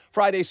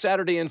 Friday,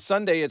 Saturday, and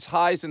Sunday, it's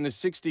highs in the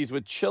 60s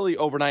with chilly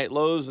overnight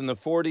lows in the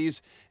 40s.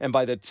 And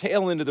by the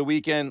tail end of the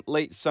weekend,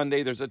 late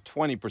Sunday, there's a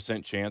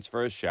 20% chance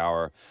for a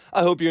shower.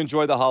 I hope you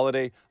enjoy the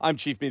holiday. I'm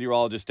Chief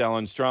Meteorologist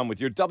Alan Strum with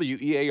your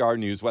WEAR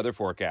News weather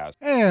forecast.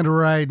 And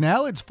right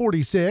now, it's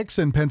 46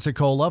 in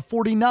Pensacola,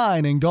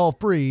 49 in Gulf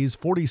Breeze,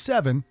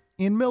 47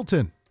 in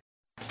Milton.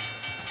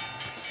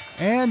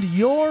 And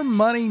your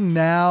money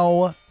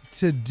now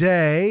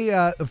today.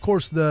 Of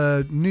course,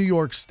 the New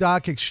York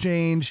Stock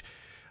Exchange,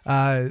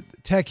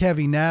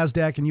 tech-heavy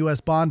NASDAQ and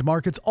U.S. bond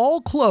markets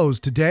all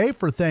closed today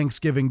for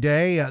Thanksgiving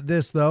Day.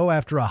 This, though,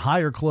 after a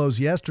higher close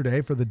yesterday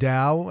for the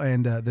Dow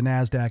and the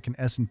NASDAQ and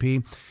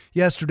S&P.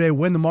 Yesterday,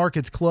 when the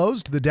markets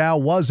closed, the Dow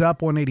was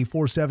up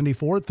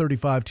 184.74 at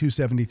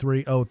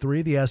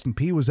 35,273.03. The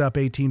S&P was up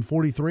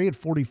 18.43 at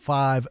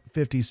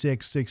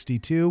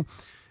 45,56.62.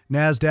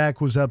 NASDAQ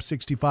was up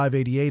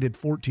 65.88 at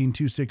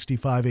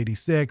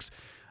 14,265.86.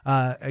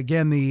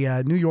 Again,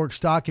 the New York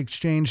Stock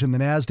Exchange and the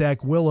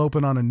NASDAQ will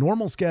open on a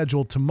normal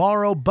schedule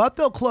tomorrow, but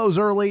they'll close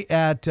early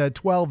at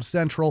 12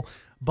 Central.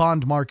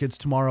 Bond markets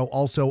tomorrow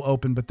also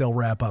open, but they'll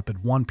wrap up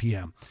at 1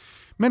 p.m.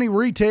 Many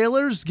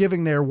retailers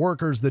giving their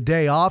workers the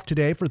day off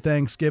today for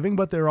Thanksgiving,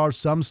 but there are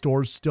some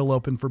stores still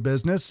open for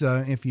business.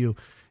 If you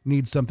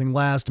need something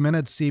last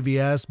minute,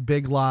 CVS,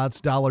 Big Lots,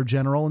 Dollar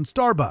General, and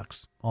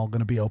Starbucks all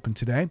going to be open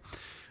today.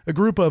 A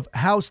group of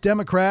House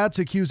Democrats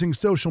accusing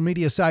social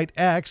media site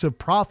X of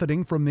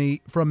profiting from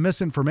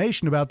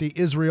misinformation about the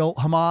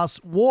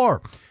Israel-Hamas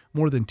war.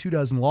 More than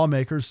 24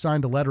 lawmakers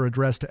signed a letter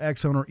addressed to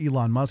X owner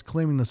Elon Musk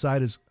claiming the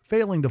site is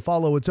failing to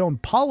follow its own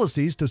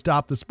policies to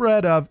stop the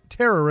spread of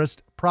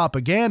terrorist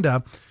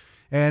propaganda.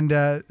 And,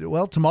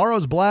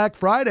 tomorrow's Black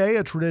Friday,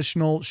 a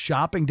traditional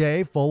shopping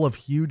day full of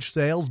huge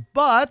sales,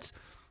 but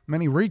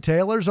many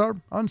retailers are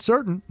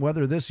uncertain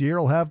whether this year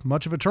will have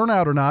much of a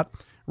turnout or not.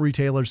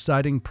 Retailers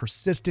citing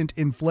persistent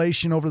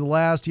inflation over the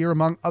last year,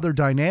 among other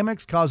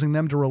dynamics, causing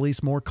them to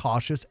release more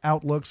cautious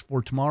outlooks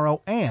for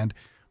tomorrow and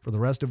for the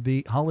rest of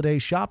the holiday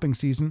shopping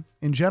season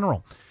in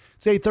general.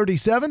 It's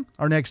 8:37.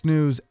 Our next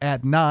news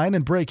at 9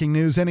 and breaking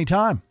news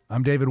anytime.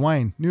 I'm David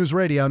Wayne, News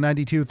Radio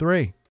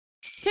 92.3.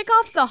 Kick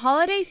off the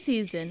holiday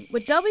season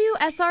with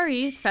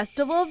WSRE's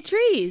Festival of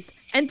Trees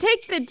and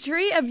take the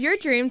tree of your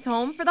dreams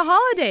home for the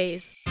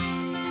holidays.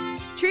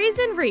 Trees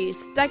and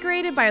wreaths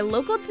decorated by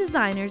local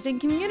designers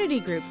and community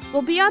groups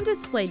will be on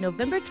display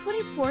November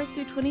 24th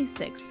through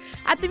 26th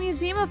at the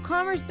Museum of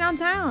Commerce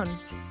downtown.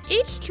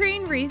 Each tree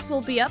and wreath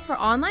will be up for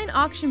online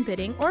auction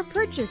bidding or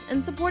purchase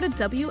in support of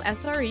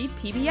WSRE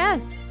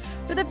PBS.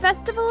 For the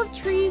Festival of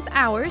Trees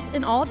hours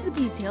and all of the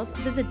details,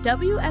 visit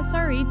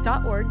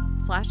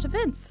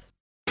WSRE.org/events.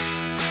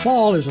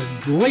 Fall is a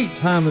great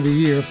time of the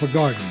year for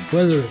gardening,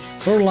 whether it's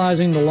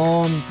fertilizing the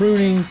lawn,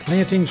 pruning,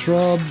 planting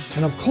shrubs,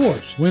 and of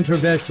course, winter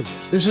vegetables.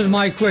 This is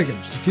Mike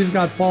Quiggins. If you've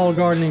got fall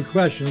gardening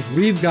questions,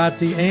 we've got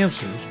the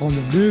answers on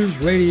the News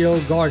Radio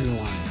Garden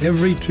Line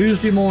every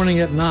Tuesday morning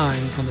at 9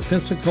 on the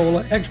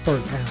Pensacola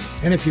Expert Panel.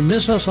 And if you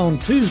miss us on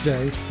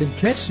Tuesday, then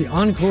catch the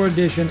Encore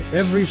edition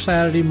every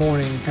Saturday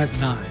morning at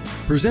 9.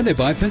 Presented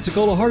by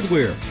Pensacola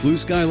Hardware, Blue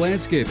Sky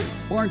Landscaping,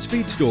 Barnes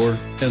Feed Store,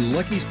 and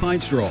Lucky's Pine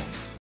Straw.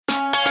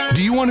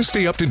 Do you want to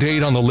stay up to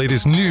date on the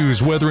latest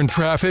news, weather, and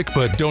traffic,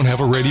 but don't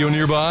have a radio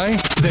nearby?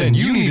 Then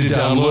you need to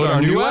download our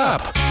new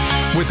app.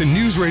 With the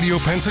News Radio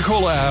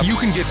Pensacola app, you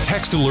can get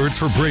text alerts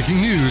for breaking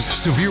news,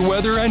 severe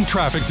weather, and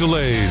traffic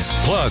delays.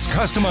 Plus,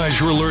 customize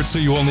your alerts so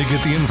you only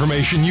get the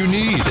information you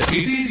need.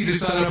 It's easy to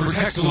sign up for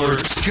text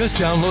alerts. Just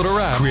download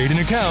our app, create an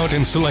account,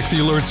 and select the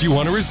alerts you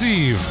want to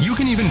receive. You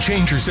can even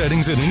change your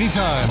settings at any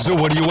time. So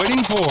what are you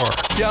waiting for?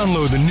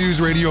 Download the News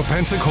Radio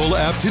Pensacola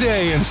app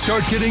today and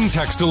start getting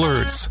text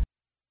alerts.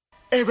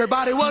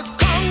 Everybody was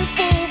kung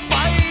fu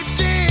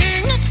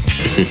fighting.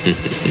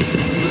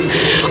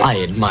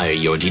 I admire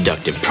your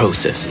deductive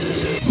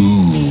processes.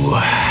 Ooh,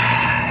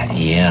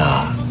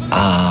 yeah.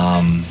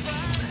 I'm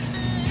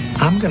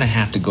gonna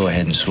have to go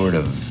ahead and sort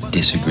of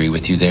disagree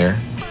with you there.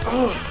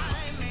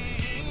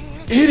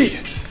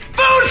 Idiot.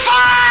 Food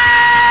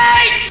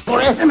fight!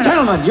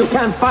 Gentlemen, you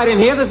can't fight in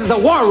here. This is the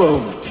war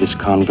room. This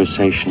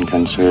conversation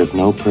can serve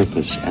no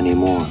purpose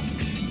anymore.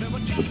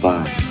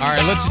 Goodbye. All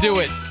right, let's do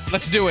it.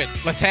 Let's do it.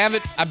 Let's have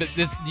it.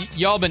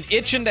 Y'all been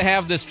itching to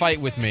have this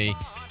fight with me.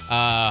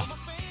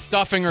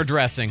 Stuffing or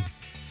dressing?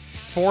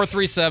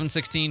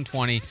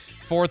 437-1620.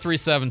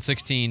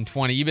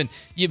 437-1620.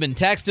 You've been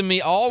texting me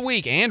all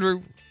week,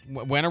 Andrew.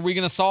 When are we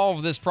going to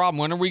solve this problem?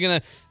 When are we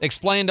going to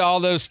explain to all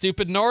those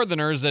stupid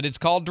Northerners that it's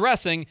called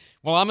dressing?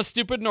 Well, I'm a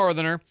stupid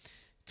Northerner.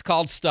 It's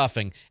called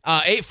stuffing.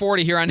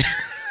 8:40 here on.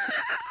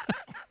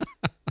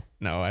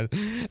 No,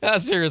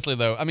 seriously,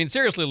 though. I mean,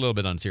 seriously, a little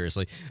bit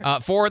unseriously.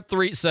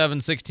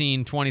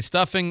 437-1620,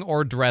 stuffing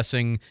or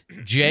dressing.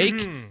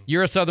 Jake,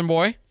 you're a Southern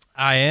boy?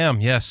 I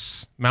am,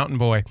 yes. Mountain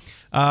boy.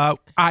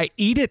 I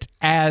eat it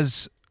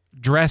as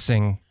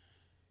dressing,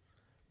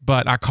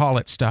 but I call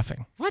it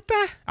stuffing. What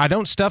the? I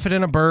don't stuff it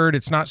in a bird.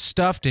 It's not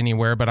stuffed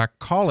anywhere, but I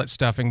call it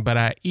stuffing, but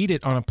I eat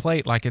it on a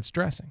plate like it's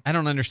dressing. I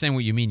don't understand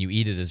what you mean you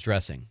eat it as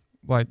dressing.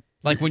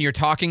 Like when you're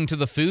talking to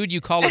the food,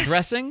 you call it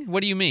dressing? What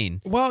do you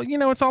mean? Well,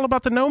 it's all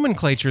about the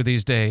nomenclature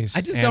these days.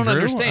 I just Andrew. don't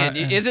understand.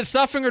 Is it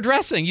stuffing or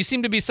dressing? You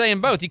seem to be saying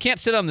both. You can't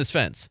sit on this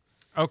fence.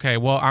 Okay,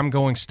 well, I'm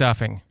going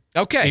stuffing.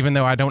 Okay. Even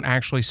though I don't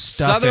actually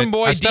stuff Southern it.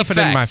 boy I stuff it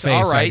in my face,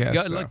 All right. I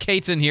guess, so.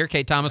 Kate's in here.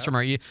 Kate Thomas from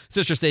our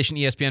sister station,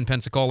 ESPN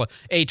Pensacola.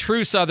 A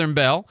true Southern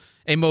belle.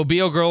 A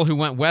Mobile girl who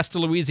went west to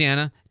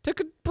Louisiana.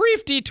 Took a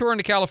brief detour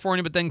into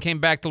California, but then came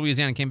back to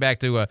Louisiana and came back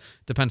to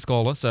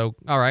Pensacola. So,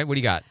 all right, what do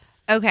you got?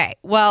 Okay,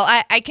 well,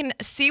 I can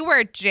see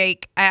where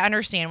I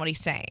understand what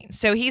he's saying.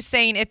 So he's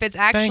saying if it's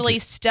actually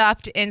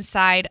stuffed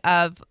inside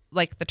of,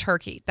 like, the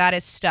turkey, that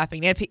is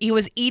stuffing. If he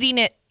was eating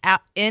it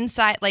out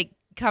inside, like,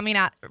 coming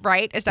out,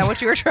 right? Is that what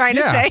you were trying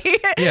to say?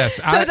 Yes.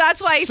 So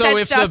that's why he said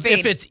stuffing.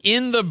 If it's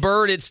in the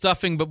bird, it's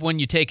stuffing, but when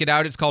you take it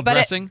out, it's called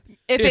dressing?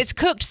 If it's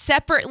cooked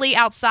separately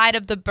outside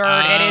of the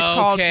bird, it is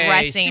called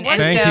dressing.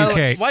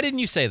 See, why didn't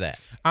you say that?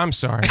 I'm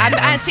sorry.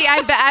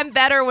 I'm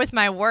better with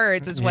my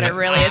words is what it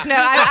really is. No,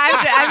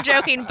 I'm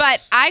joking,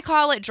 but I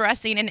call it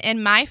dressing. And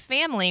in my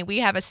family, we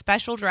have a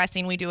special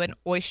dressing. We do an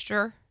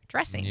oyster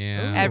dressing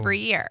every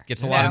year.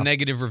 Gets a lot of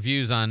negative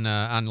reviews on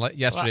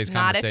yesterday's conversation.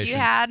 Not if you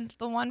had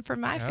the one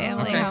from my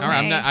family. Okay. All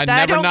right, I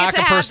never knock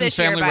a person's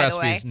family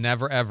recipes.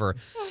 Never, ever.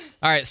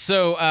 All right,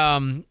 so,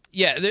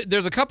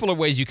 there's a couple of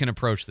ways you can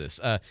approach this.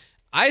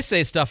 I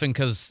say stuffing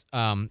because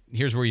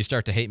here's where you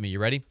start to hate me. You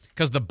ready?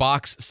 Because the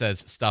box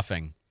says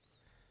stuffing.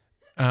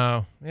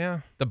 Oh, yeah.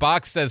 The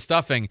box says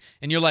stuffing,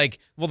 and you're like,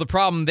 well, the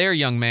problem there,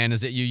 young man,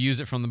 is that you use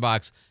it from the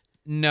box.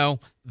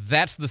 No,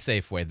 that's the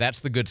safe way.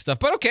 That's the good stuff.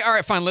 But okay, all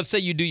right, fine. Let's say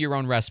you do your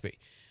own recipe.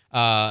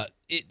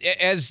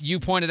 As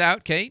you pointed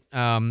out, Kate,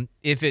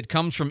 if it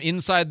comes from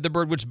inside the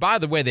bird, which, by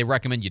the way, they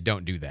recommend you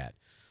don't do that.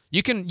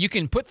 You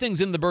can put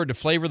things in the bird to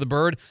flavor the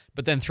bird,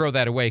 but then throw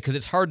that away because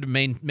it's hard to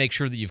make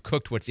sure that you've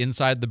cooked what's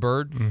inside the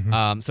bird.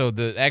 Mm-hmm. So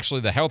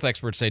the health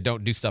experts say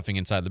don't do stuffing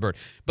inside the bird.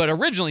 But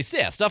originally,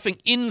 stuffing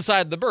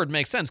inside the bird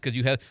makes sense because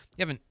you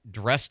haven't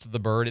dressed the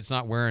bird. It's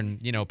not wearing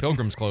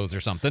pilgrim's clothes or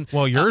something.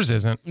 Well, yours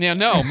isn't. Yeah,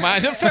 no,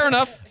 fair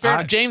enough.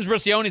 James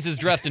Braciones is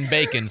dressed in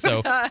bacon,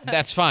 so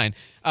that's fine.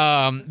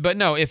 But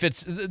no,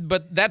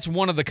 but that's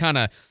one of the kind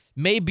of.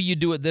 Maybe you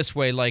do it this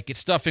way, like it's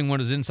stuffing when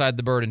it's inside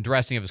the bird and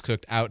dressing if it's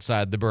cooked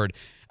outside the bird.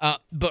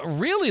 But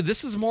really,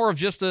 this is more of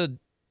just where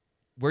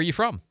are you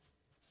from?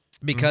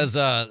 Because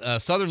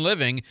Southern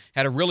Living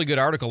had a really good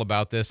article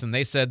about this, and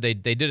they said they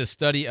did a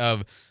study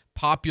of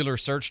popular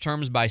search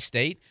terms by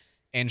state,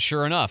 and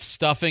sure enough,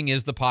 stuffing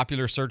is the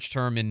popular search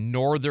term in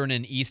northern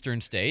and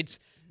eastern states.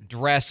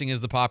 Dressing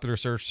is the popular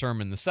search term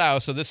in the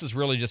South, so this is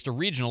really just a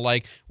regional,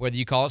 like whether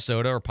you call it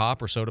soda or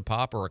pop or soda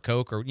pop or a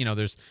Coke or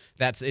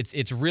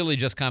it's really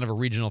just kind of a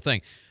regional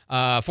thing.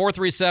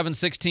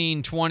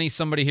 437-1620.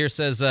 Somebody here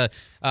says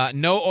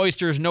no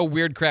oysters, no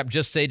weird crap,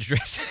 just sage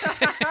dressing.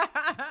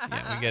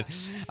 Yeah, we get.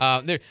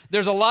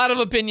 There's a lot of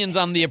opinions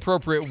on the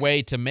appropriate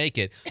way to make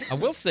it. I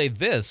will say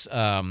this: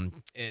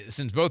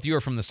 since both you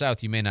are from the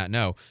South, you may not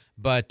know,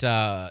 but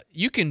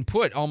you can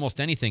put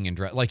almost anything in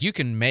dress. Like you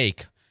can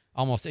make.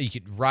 You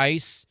could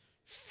rice,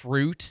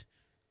 fruit,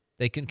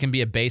 they can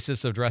be a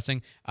basis of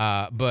dressing.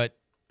 But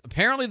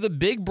apparently the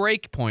big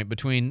break point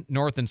between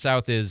North and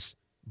South is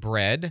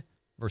bread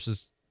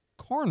versus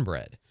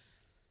cornbread.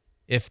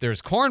 If there's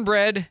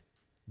cornbread,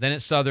 then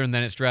it's Southern,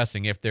 then it's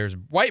dressing. If there's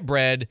white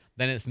bread,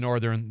 then it's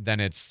Northern, then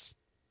it's,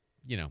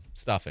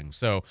 stuffing.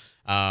 So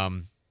I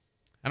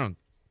don't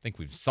think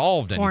we've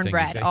solved anything.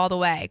 Cornbread all the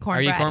way.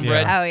 Cornbread. Are you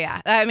cornbread? Yeah. Oh,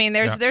 yeah. I mean,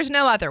 there's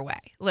no other way,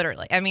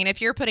 literally. I mean, if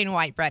you're putting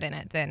white bread in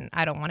it, then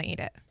I don't want to eat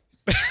it.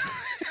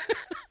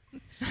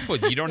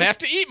 Well, you don't have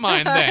to eat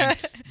mine then.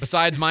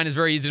 Besides, mine is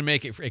very easy to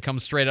make. It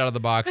comes straight out of the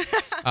box.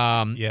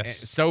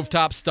 Yes.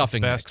 Stovetop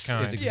stuffing mix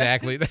kind. is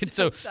exactly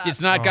so.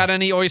 It's not got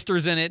any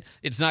oysters in it.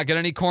 It's not got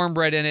any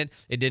cornbread in it.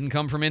 It didn't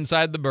come from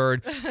inside the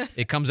bird.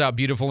 It comes out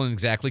beautiful and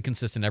exactly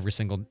consistent every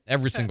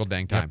single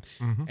dang time,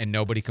 and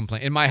nobody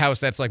complains. In my house,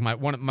 that's like my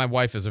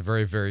wife is a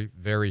very, very,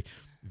 very,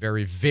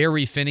 very,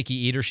 very finicky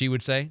eater. She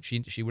would say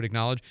she would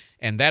acknowledge,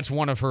 and that's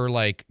one of her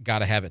like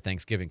gotta have at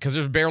Thanksgiving because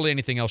there's barely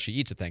anything else she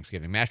eats at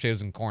Thanksgiving. Mashed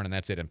potatoes and corn, and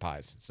that's it, and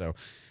pies. So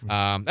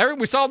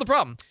we solved the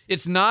problem.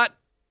 It's not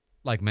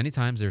like many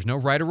times. There's no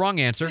right or wrong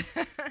answer.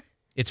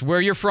 It's where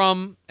you're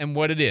from and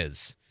what it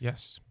is.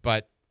 Yes.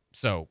 But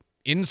so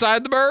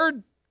inside the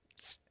bird,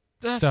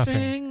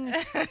 stuffing.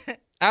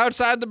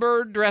 Outside the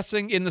bird,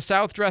 dressing. In the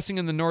south, dressing.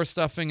 In the north,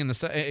 stuffing.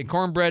 And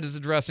cornbread is a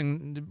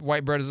dressing.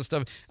 White bread is a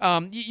stuffing.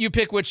 You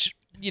pick which,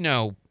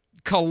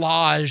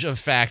 collage of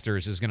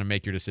factors is going to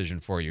make your decision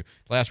for you.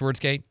 Last words,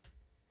 Kate?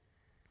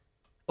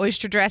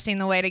 Oyster dressing,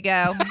 the way to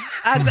go.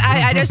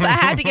 I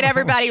had to get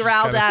everybody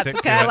riled up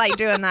because I like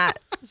doing that.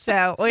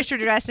 So oyster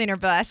dressing or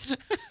bust.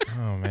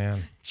 Oh,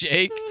 man.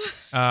 Jake?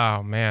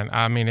 Oh, man.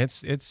 I mean,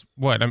 it's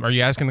what? Are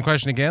you asking the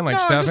question again? Like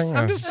stuffing?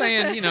 I'm just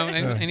saying,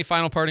 any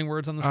final parting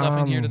words on the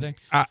stuffing here today?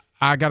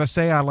 I got to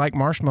say, I like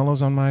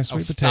marshmallows on my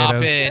sweet stop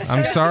potatoes. it.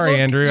 I'm sorry,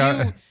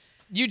 Andrew.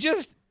 You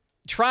just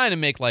trying to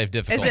make life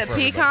difficult. Is it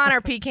pecan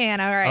or pecan?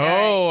 All right. Oh,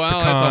 all right.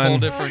 Well, that's a whole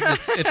different.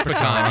 It's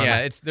pecan.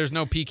 Yeah, there's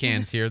no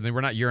pecans here.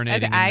 We're not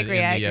urinating.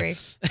 Okay, I agree.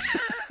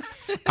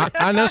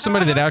 I know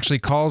somebody that actually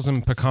calls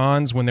them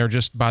pecans when they're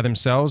just by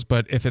themselves,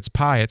 but if it's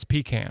pie, it's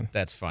pecan.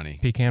 That's funny.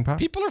 Pecan pie?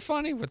 People are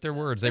funny with their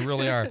words. They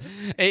really are.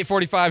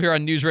 8:45 here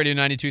on News Radio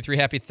 92.3.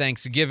 Happy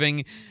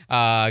Thanksgiving.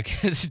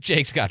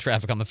 Jake's got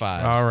traffic on the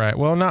 5s. All right.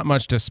 Well, not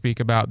much to speak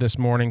about this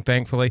morning,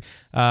 thankfully.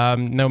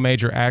 No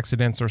major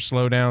accidents or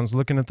slowdowns.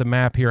 Looking at the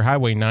map here,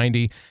 Highway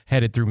 90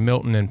 headed through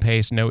Milton and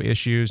Pace. No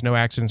issues. No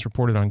accidents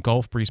reported on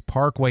Gulf Breeze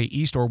Parkway,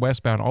 east or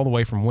westbound, all the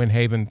way from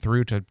Windhaven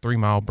through to 3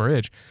 Mile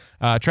Bridge.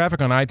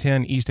 Traffic on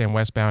I-10 east and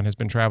westbound has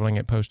been traveling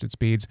at posted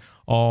speeds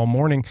all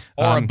morning.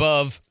 Or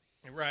above.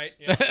 Right.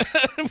 Yeah.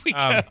 We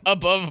got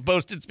above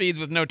posted speeds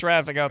with no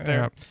traffic out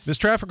there. This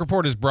traffic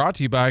report is brought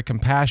to you by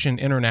Compassion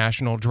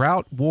International.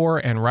 Drought, war,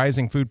 and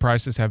rising food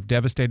prices have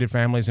devastated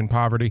families in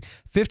poverty.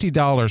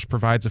 $50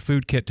 provides a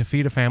food kit to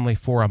feed a family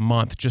for a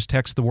month. Just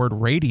text the word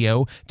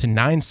radio to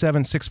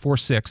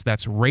 97646.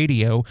 That's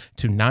radio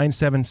to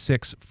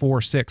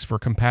 97646 for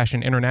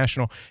Compassion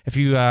International. If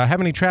you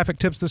have any traffic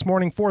tips this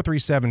morning,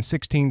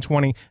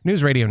 437-1620.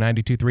 News Radio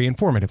 92.3.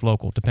 Informative,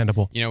 local,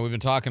 dependable. We've been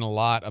talking a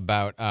lot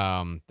about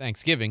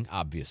Thanksgiving,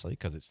 obviously,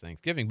 because it's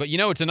Thanksgiving. But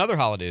it's another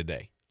holiday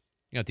today.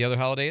 You know what the other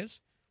holiday is?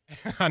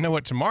 I know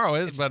what tomorrow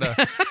is, but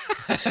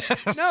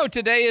no,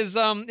 today is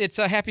it's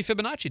a Happy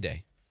Fibonacci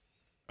Day.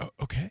 Oh,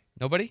 okay.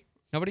 Nobody?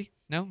 No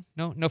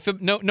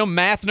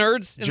math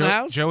nerds in the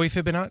house? Joey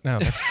Fibonacci? No,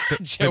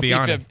 that's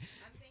Fibonacci.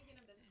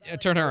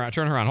 Turn her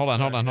around. Hold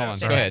on.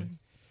 Go ahead.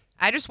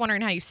 I'm just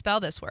wondering how you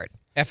spell this word.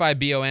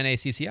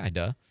 Fibonacci,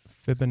 duh.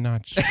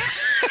 Fibonacci.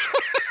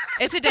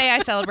 It's a day I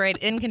celebrate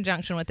in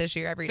conjunction with this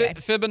year every day.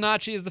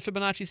 Fibonacci is the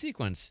Fibonacci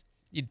sequence.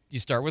 You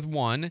start with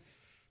 1,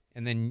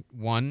 and then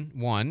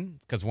 1,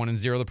 because 1 and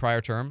 0 the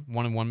prior term.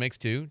 1 and 1 makes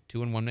 2.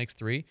 2 and 1 makes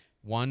 3.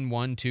 1,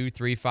 1, 2,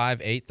 3,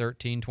 5, 8,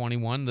 13,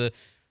 21.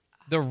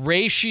 The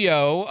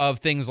ratio of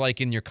things like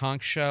in your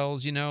conch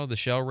shells, the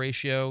shell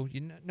ratio.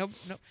 No.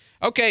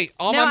 Okay.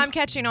 I'm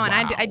catching on.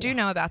 Wow. I do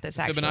know about this,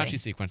 actually. Fibonacci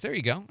sequence. There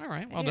you go. All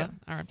right. Well done.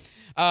 All right.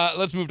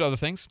 Let's move to other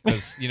things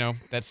because,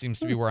 that seems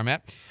to be where I'm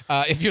at.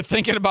 If you're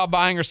thinking about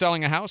buying or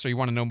selling a house or you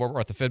want to know more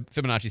about the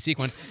Fibonacci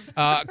sequence,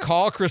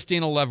 call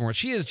Christina Leavenworth.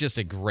 She is just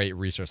a great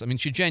resource. I mean,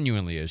 she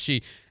genuinely is.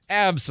 She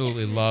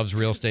absolutely loves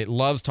real estate,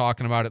 loves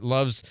talking about it,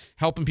 loves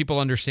helping people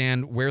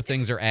understand where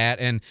things are at.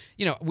 And,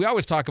 we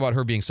always talk about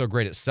her being so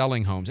great at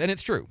selling homes. And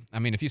it's true. I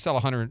mean, if you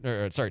sell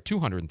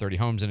 230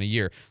 homes in a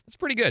year, that's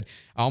pretty good.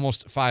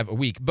 Almost 5 a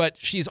week. But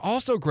she's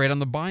also great on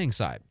the buying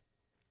side.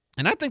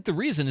 And I think the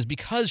reason is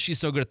because she's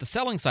so good at the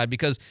selling side,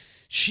 because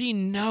she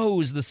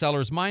knows the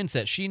seller's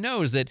mindset. She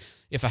knows that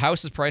if a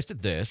house is priced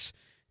at this,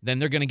 then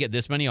they're going to get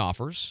this many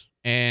offers,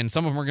 and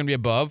some of them are going to be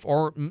above,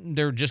 or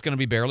they're just going to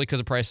be barely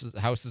because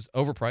the house is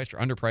overpriced or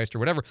underpriced or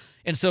whatever.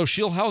 And so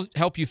she'll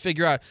help you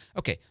figure out,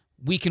 okay,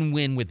 we can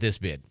win with this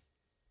bid.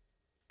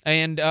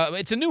 And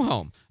it's a new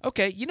home.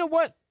 Okay, you know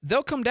what?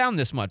 They'll come down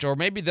this much, or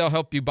maybe they'll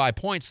help you buy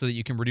points so that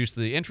you can reduce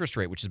the interest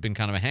rate, which has been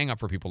kind of a hang-up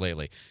for people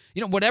lately.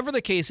 Whatever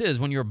the case is,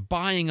 when you're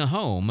buying a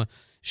home,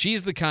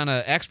 she's the kind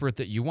of expert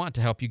that you want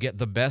to help you get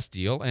the best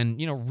deal and,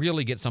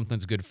 really get something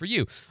that's good for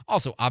you.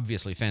 Also,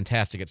 obviously,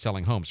 fantastic at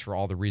selling homes for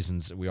all the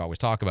reasons that we always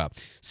talk about.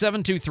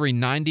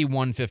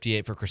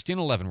 723-9158 for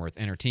Christina Leavenworth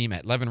and her team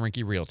at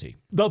Leavenrinky Realty.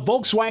 The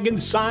Volkswagen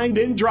Signed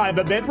and Drive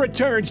event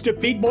returns to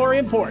Feedmore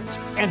Imports,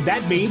 and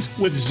that means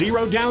with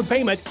 0 down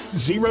payment,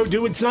 0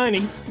 due at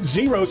signing,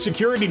 0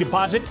 security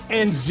deposit,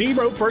 and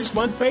 0 first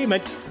month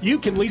payment, you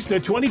can lease the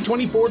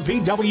 2024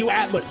 VW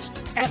Atlas,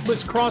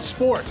 Atlas Cross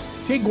Sport,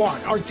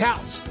 Tiguan, or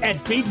Taos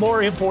at Pete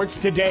Moore Imports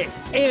today.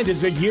 And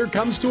as the year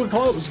comes to a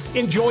close,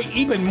 enjoy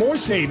even more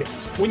savings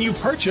when you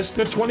purchase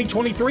the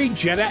 2023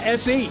 Jetta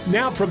SE,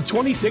 now from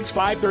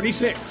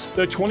 $26,536,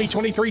 the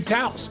 2023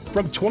 Taos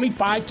from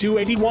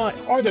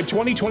 $25,281, or the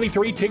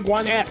 2023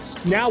 Tiguan S,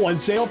 now on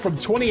sale from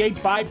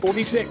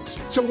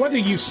 $28,546. So whether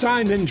you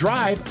sign and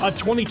drive a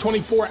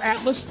 2024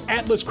 Atlas,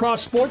 Atlas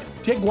Cross Sport,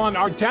 Tiguan,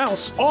 or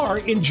Taos, or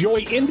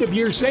enjoy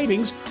end-of-year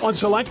savings on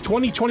select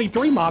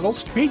 2023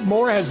 models, Pete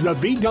Moore has the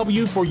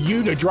VW for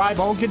you to drive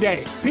home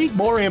today. Pete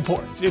Moore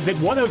Imports is at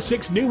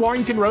 106 New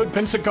Warrington Road,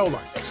 Pensacola.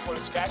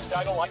 Excludes tax,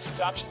 title, license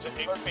options, and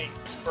dealer fees.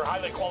 For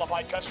highly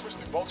qualified customers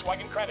through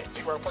Volkswagen Credit,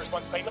 0 first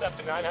month payment up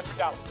to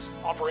 $900.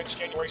 Offer ends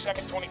January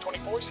 2nd,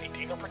 2024. See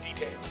dealer for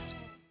details.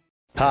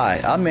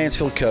 Hi, I'm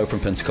Mansfield Coe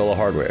from Pensacola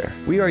Hardware.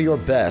 We are your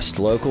best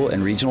local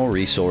and regional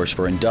resource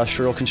for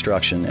industrial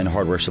construction and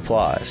hardware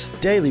supplies.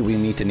 Daily, we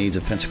meet the needs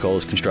of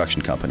Pensacola's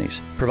construction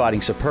companies,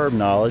 providing superb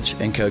knowledge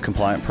and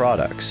code-compliant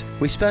products.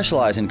 We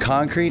specialize in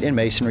concrete and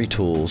masonry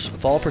tools,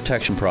 fall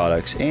protection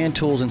products, and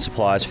tools and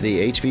supplies for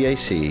the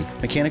HVAC,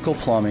 mechanical,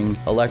 plumbing,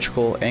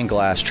 electrical, and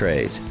glass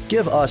trades.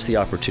 Give us the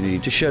opportunity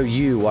to show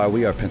you why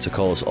we are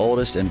Pensacola's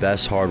oldest and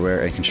best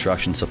hardware and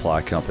construction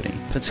supply company.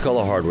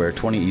 Pensacola Hardware,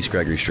 20 East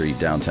Gregory Street,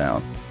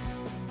 downtown.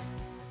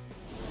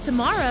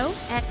 Tomorrow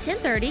at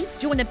 10:30,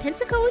 join the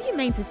Pensacola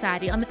Humane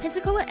Society on the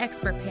Pensacola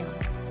Expert Panel.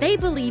 They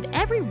believe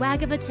every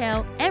wag of a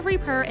tail, every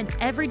purr, and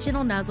every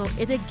gentle nuzzle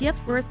is a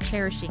gift worth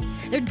cherishing.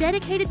 Their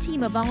dedicated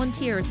team of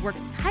volunteers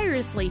works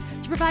tirelessly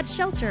to provide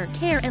shelter,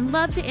 care, and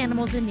love to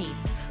animals in need.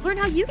 Learn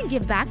how you can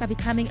give back by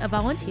becoming a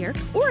volunteer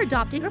or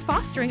adopting or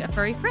fostering a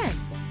furry friend.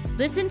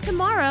 Listen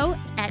tomorrow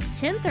at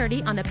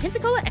 10:30 on the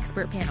Pensacola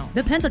Expert Panel.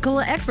 The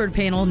Pensacola Expert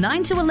Panel,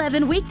 9 to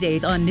 11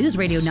 weekdays on News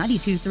Radio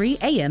 92.3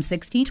 AM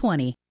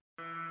 1620.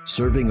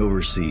 Serving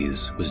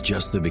overseas was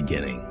just the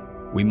beginning.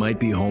 We might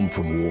be home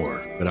from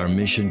war, but our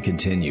mission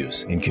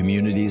continues in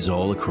communities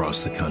all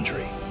across the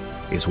country.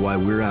 It's why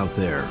we're out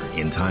there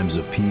in times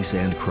of peace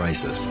and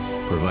crisis,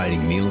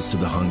 providing meals to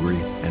the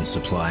hungry and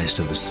supplies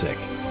to the sick.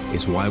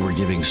 It's why we're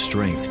giving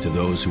strength to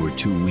those who are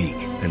too weak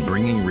and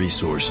bringing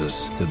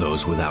resources to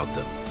those without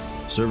them.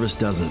 Service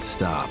doesn't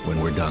stop when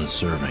we're done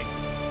serving.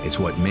 It's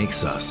what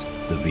makes us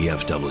the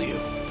VFW.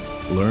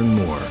 Learn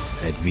more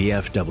at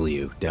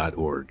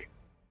vfw.org.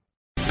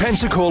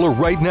 Pensacola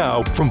right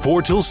now from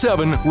 4 till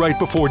 7, right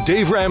before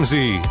Dave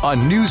Ramsey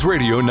on News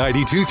Radio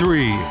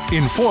 92.3.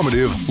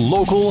 Informative,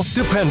 local,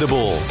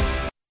 dependable.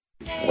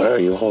 Why are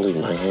you holding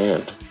my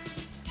hand?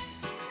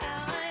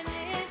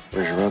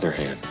 Where's your other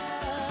hand?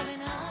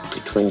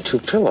 Between two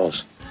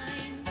pillows.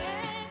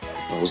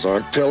 Those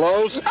aren't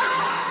pillows.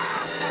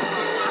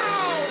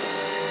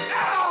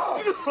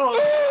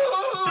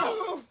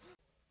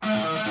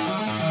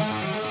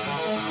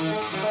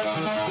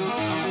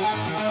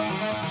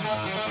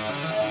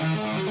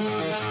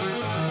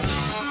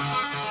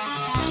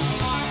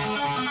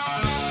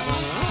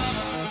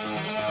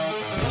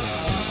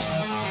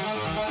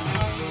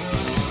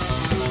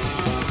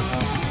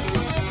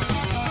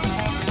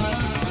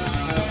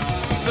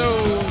 So,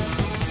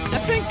 I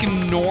think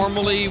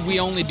normally we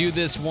only do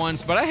this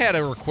once, but I had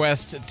a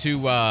request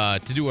to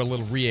do a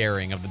little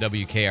re-airing of the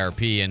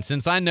WKRP, and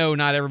since I know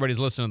not everybody's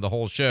listening to the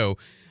whole show,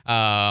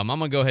 I'm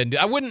gonna go ahead and do.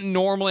 I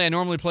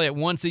normally play it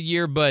once a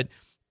year, but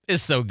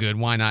it's so good,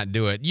 why not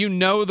do it? You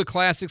know the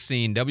classic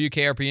scene,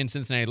 WKRP in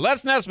Cincinnati.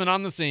 Les Nessman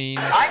on the scene.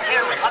 I'm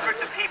here with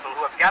hundreds of people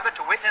who have gathered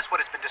to witness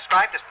what has been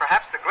described as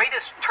perhaps the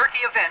greatest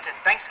turkey event in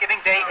Thanksgiving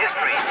Day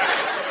history.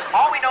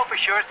 All we know for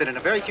sure is that in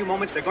a very few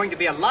moments there are going to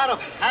be a lot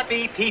of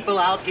happy people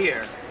out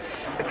here.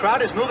 The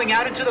crowd is moving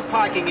out into the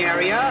parking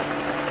area,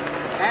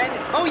 and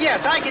oh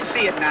yes, I can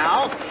see it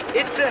now.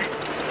 It's a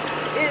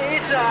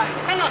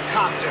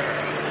helicopter,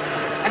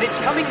 and it's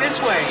coming this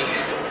way.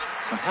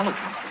 A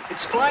helicopter?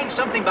 It's flying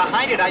something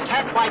behind it. I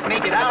can't quite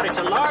make it out. It's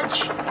a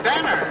large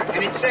banner,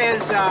 and it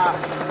says,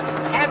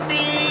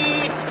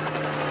 Happy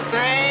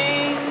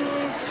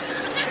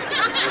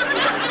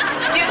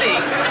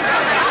Thanksgiving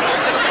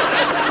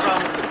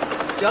from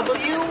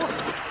WKRP.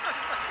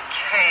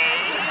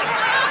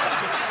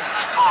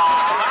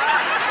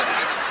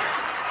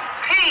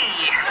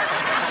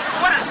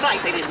 What a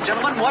sight, ladies and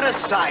gentlemen. What a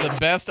sight. The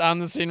best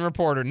on-the-scene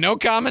reporter. No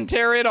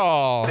commentary at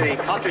all. The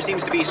copter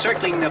seems to be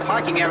circling the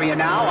parking area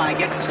now. I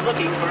guess it's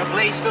looking for a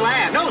place to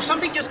land. No,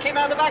 something just came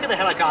out of the back of the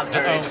helicopter.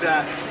 Uh-oh. It's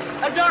a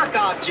dark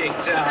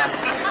object.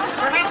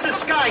 Perhaps a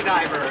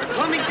skydiver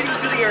plummeting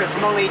to the earth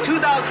from only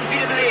 2,000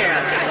 feet into the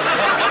air.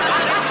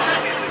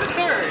 The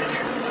third.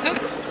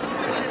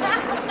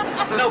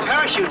 There's no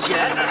parachutes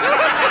yet. Those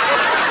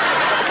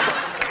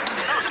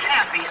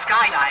can't be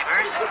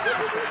skydivers.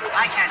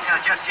 I can't tell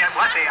just yet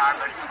what they are,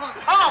 but...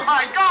 Oh,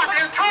 my God,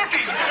 they're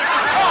turkeys!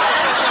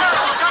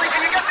 Oh, Johnny,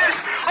 can you get this?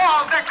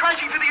 Oh, they're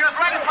crashing to the earth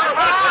right in front of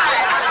our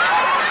eyes!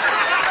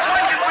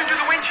 One just went through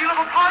the windshield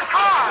of a parked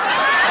car!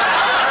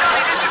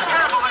 Johnny, this is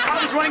terrible. The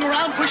cars running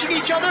around, pushing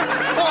each other.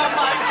 Oh,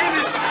 my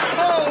goodness!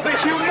 Oh, the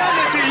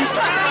humanity! Oh,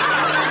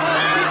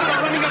 people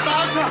are running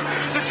about.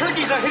 The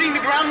turkeys are hitting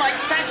the ground like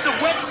sacks of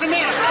wet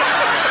cement.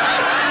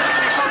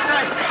 Folks,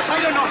 I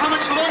don't know how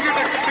much longer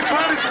the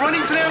crowd is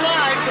running for their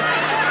lives.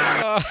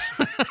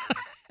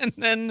 And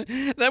then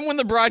when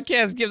the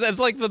broadcast gives, it's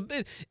like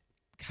God,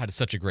 it's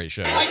such a great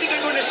show. I think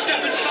I'm going to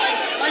step inside.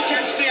 I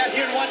can't stay out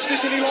here and watch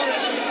this any longer.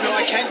 No,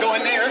 I can't go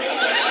in there. Children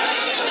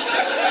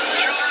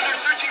are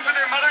searching for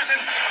their mothers,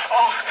 and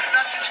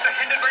not since the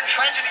Hindenburg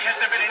tragedy has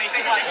there been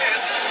anything like this.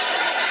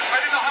 I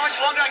don't know how much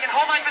longer I can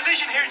hold my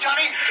position here,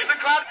 Johnny. The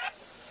crowd.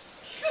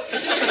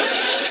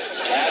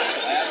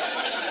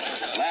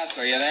 Les,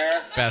 are you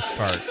there? Best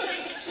part.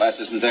 Les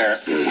isn't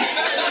there.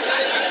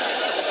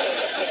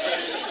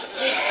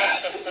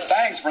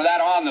 Thanks for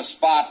that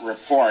on-the-spot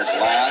report,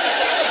 Les.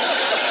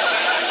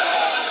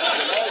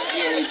 For those of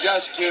you who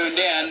just tuned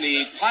in,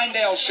 the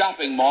Pinedale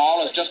Shopping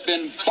Mall has just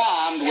been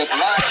bombed with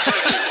live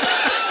turkey.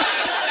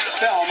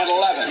 Film at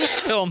 11.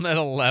 Film at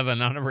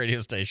 11 on a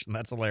radio station.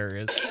 That's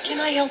hilarious. Can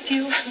I help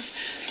you?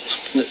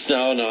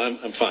 No,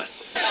 I'm fine.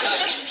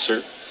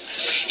 Sir?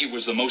 It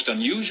was the most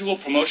unusual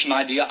promotion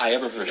idea I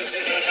ever heard of.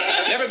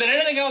 Never been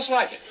anything else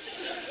like it.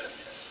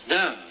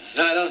 No,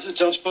 I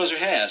don't suppose there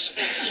has.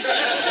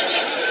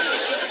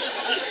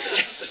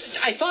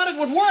 I thought it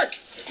would work.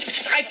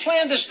 I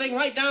planned this thing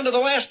right down to the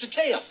last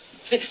detail.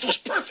 It was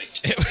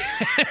perfect.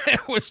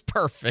 It was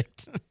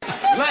perfect.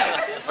 Les,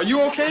 are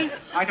you okay?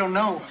 I don't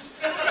know.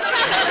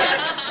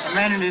 A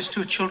man and his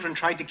 2 children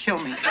tried to kill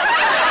me.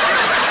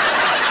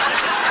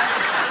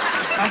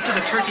 After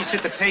the turkeys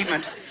hit the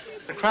pavement,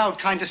 the crowd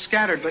kind of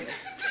scattered, but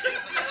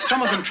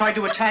some of them tried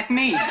to attack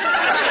me. I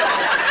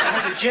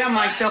had to jam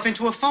myself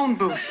into a phone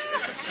booth.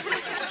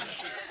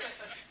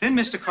 Then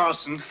Mr.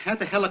 Carlson had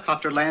the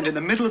helicopter land in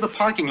the middle of the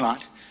parking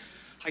lot.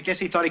 I guess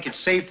he thought he could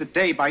save the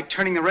day by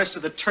turning the rest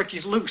of the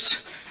turkeys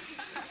loose.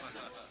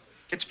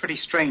 Gets pretty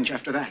strange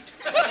after that.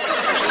 No,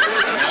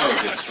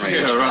 it gets strange.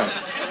 Yeah, right.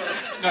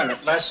 No,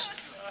 Les,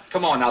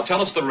 come on now,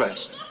 tell us the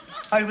rest.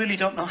 I really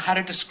don't know how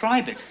to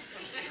describe it.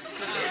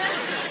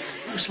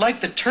 It was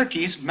like the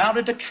turkeys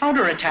mounted a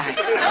counterattack.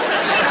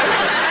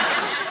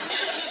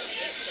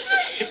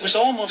 It was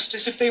almost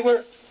as if they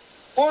were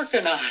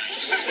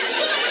organized.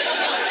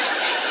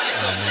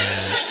 Oh,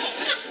 man.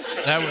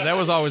 That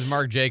was always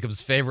Mark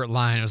Jacobs' favorite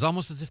line. It was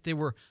almost as if they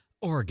were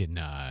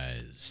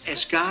organized.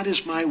 As God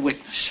is my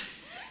witness,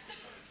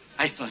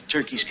 I thought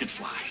turkeys could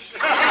fly.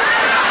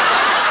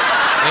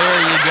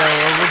 There you go.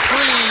 A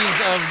reprise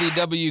of the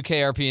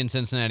WKRP in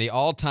Cincinnati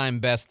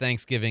all-time best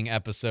Thanksgiving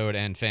episode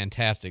and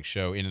fantastic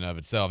show in and of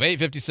itself.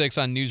 8:56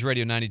 on News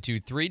Radio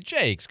 92.3.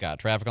 Jake's got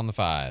traffic on the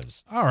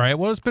 5s. All right.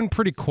 Well, it's been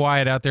pretty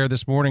quiet out there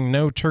this morning.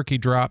 No turkey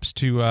drops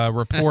to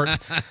report.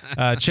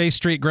 Chase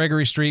Street,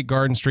 Gregory Street,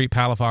 Garden Street,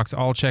 Palafox,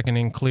 all checking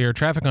in clear.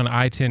 Traffic on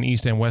I-10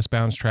 east and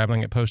westbounds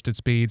traveling at posted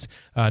speeds.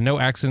 No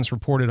accidents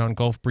reported on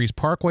Gulf Breeze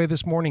Parkway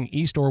this morning,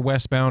 east or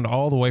westbound,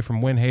 all the way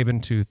from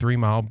Windhaven to 3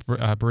 Mile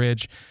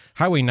Bridge.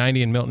 Highway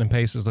 90 in Milton and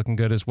Pace is looking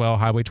good as well.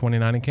 Highway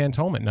 29 in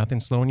Cantonment, nothing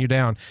slowing you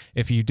down.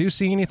 If you do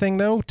see anything,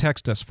 though,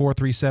 text us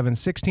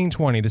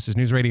 437-1620. This is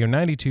News Radio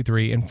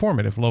 92.3,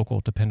 informative, local,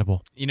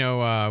 dependable. You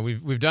know,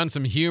 we've done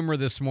some humor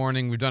this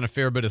morning. We've done a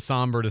fair bit of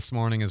somber this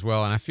morning as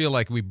well, and I feel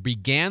like we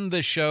began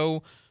the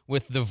show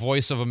with the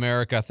Voice of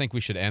America. I think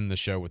we should end the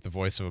show with the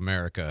Voice of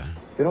America.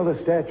 You know, the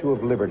Statue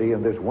of Liberty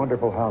and this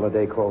wonderful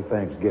holiday called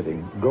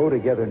Thanksgiving go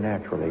together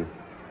naturally.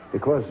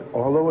 Because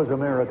although as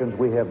Americans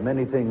we have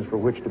many things for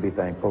which to be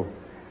thankful,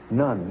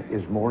 none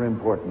is more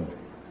important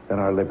than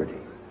our liberty.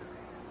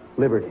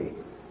 Liberty,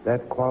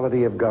 that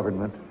quality of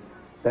government,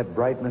 that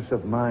brightness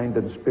of mind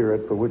and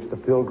spirit for which the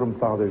Pilgrim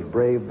Fathers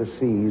braved the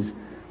seas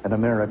and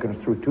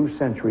Americans through 2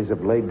 centuries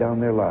have laid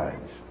down their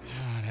lives.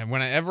 God,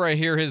 whenever I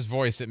hear his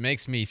voice, it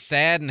makes me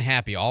sad and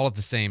happy all at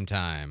the same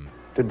time.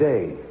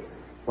 Today,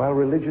 while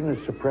religion is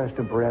suppressed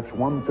in perhaps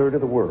 1/3 of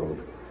the world,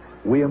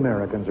 we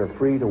Americans are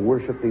free to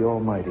worship the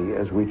Almighty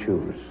as we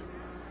choose.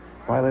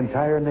 While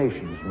entire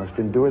nations must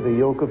endure the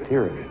yoke of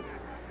tyranny,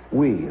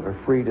 we are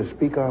free to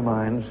speak our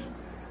minds,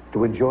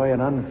 to enjoy an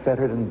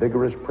unfettered and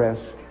vigorous press,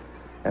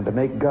 and to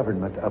make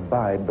government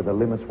abide by the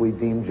limits we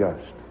deem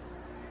just.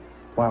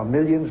 While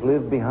millions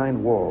live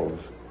behind walls,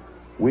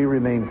 we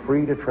remain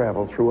free to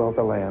travel throughout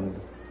the land,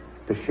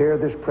 to share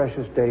this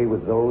precious day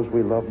with those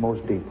we love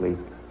most deeply,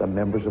 the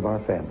members of our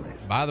families.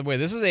 By the way,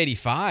 this is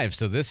 85,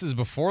 so this is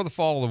before the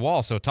fall of the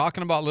wall. So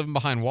talking about living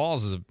behind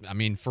walls is,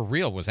 for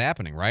real, was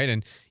happening, right?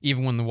 And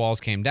even when the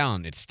walls came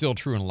down, it's still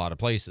true in a lot of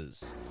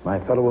places. My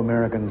fellow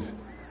Americans,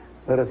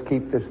 let us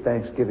keep this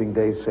Thanksgiving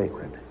Day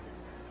sacred.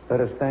 Let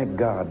us thank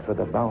God for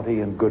the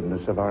bounty and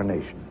goodness of our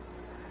nation.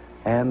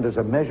 And as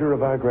a measure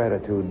of our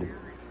gratitude,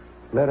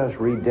 let us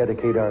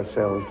rededicate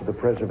ourselves to the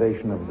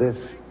preservation of this,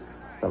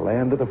 the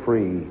land of the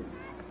free,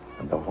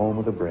 and the home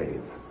of the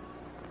brave.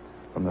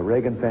 From the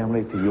Reagan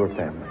family to your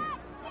family,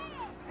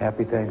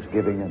 happy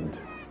Thanksgiving, and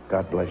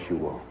God bless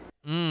you all.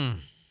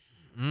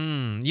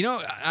 You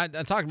know, I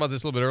talked about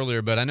this a little bit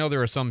earlier, but I know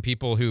there are some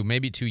people who may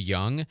be too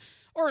young,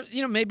 or,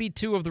 maybe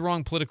too of the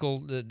wrong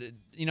political,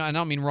 I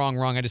don't mean wrong,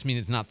 I just mean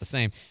it's not the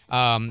same,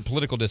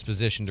 political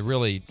disposition to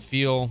really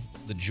feel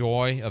the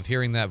joy of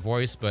hearing that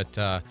voice. But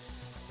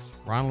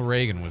Ronald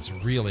Reagan was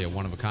really a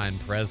one-of-a-kind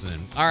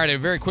president. All right, a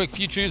very quick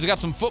future news. I got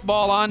some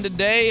football on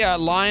today.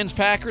 Lions,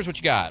 Packers, what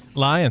you got?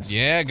 Lions.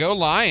 Yeah, go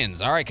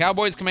Lions. All right,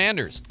 Cowboys,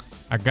 Commanders.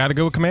 I got to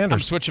go with Commanders. I'm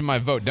switching my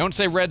vote. Don't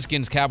say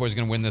Redskins, Cowboys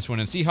going to win this one.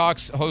 And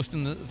Seahawks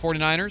hosting the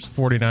 49ers?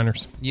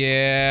 49ers.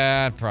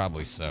 Yeah,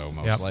 probably so,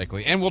 most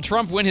likely. And will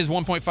Trump win his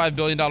 $1.5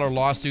 billion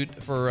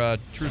lawsuit for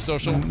Truth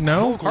Social?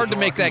 No. Hard to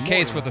make that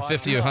case with a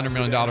 $50 or $100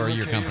 million a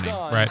year company.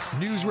 Right.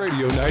 News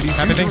Radio 92.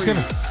 Happy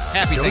Thanksgiving.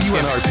 Happy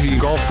Thanksgiving. WNRP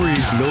Gulf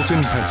Breeze,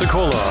 Milton,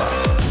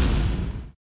 Pensacola.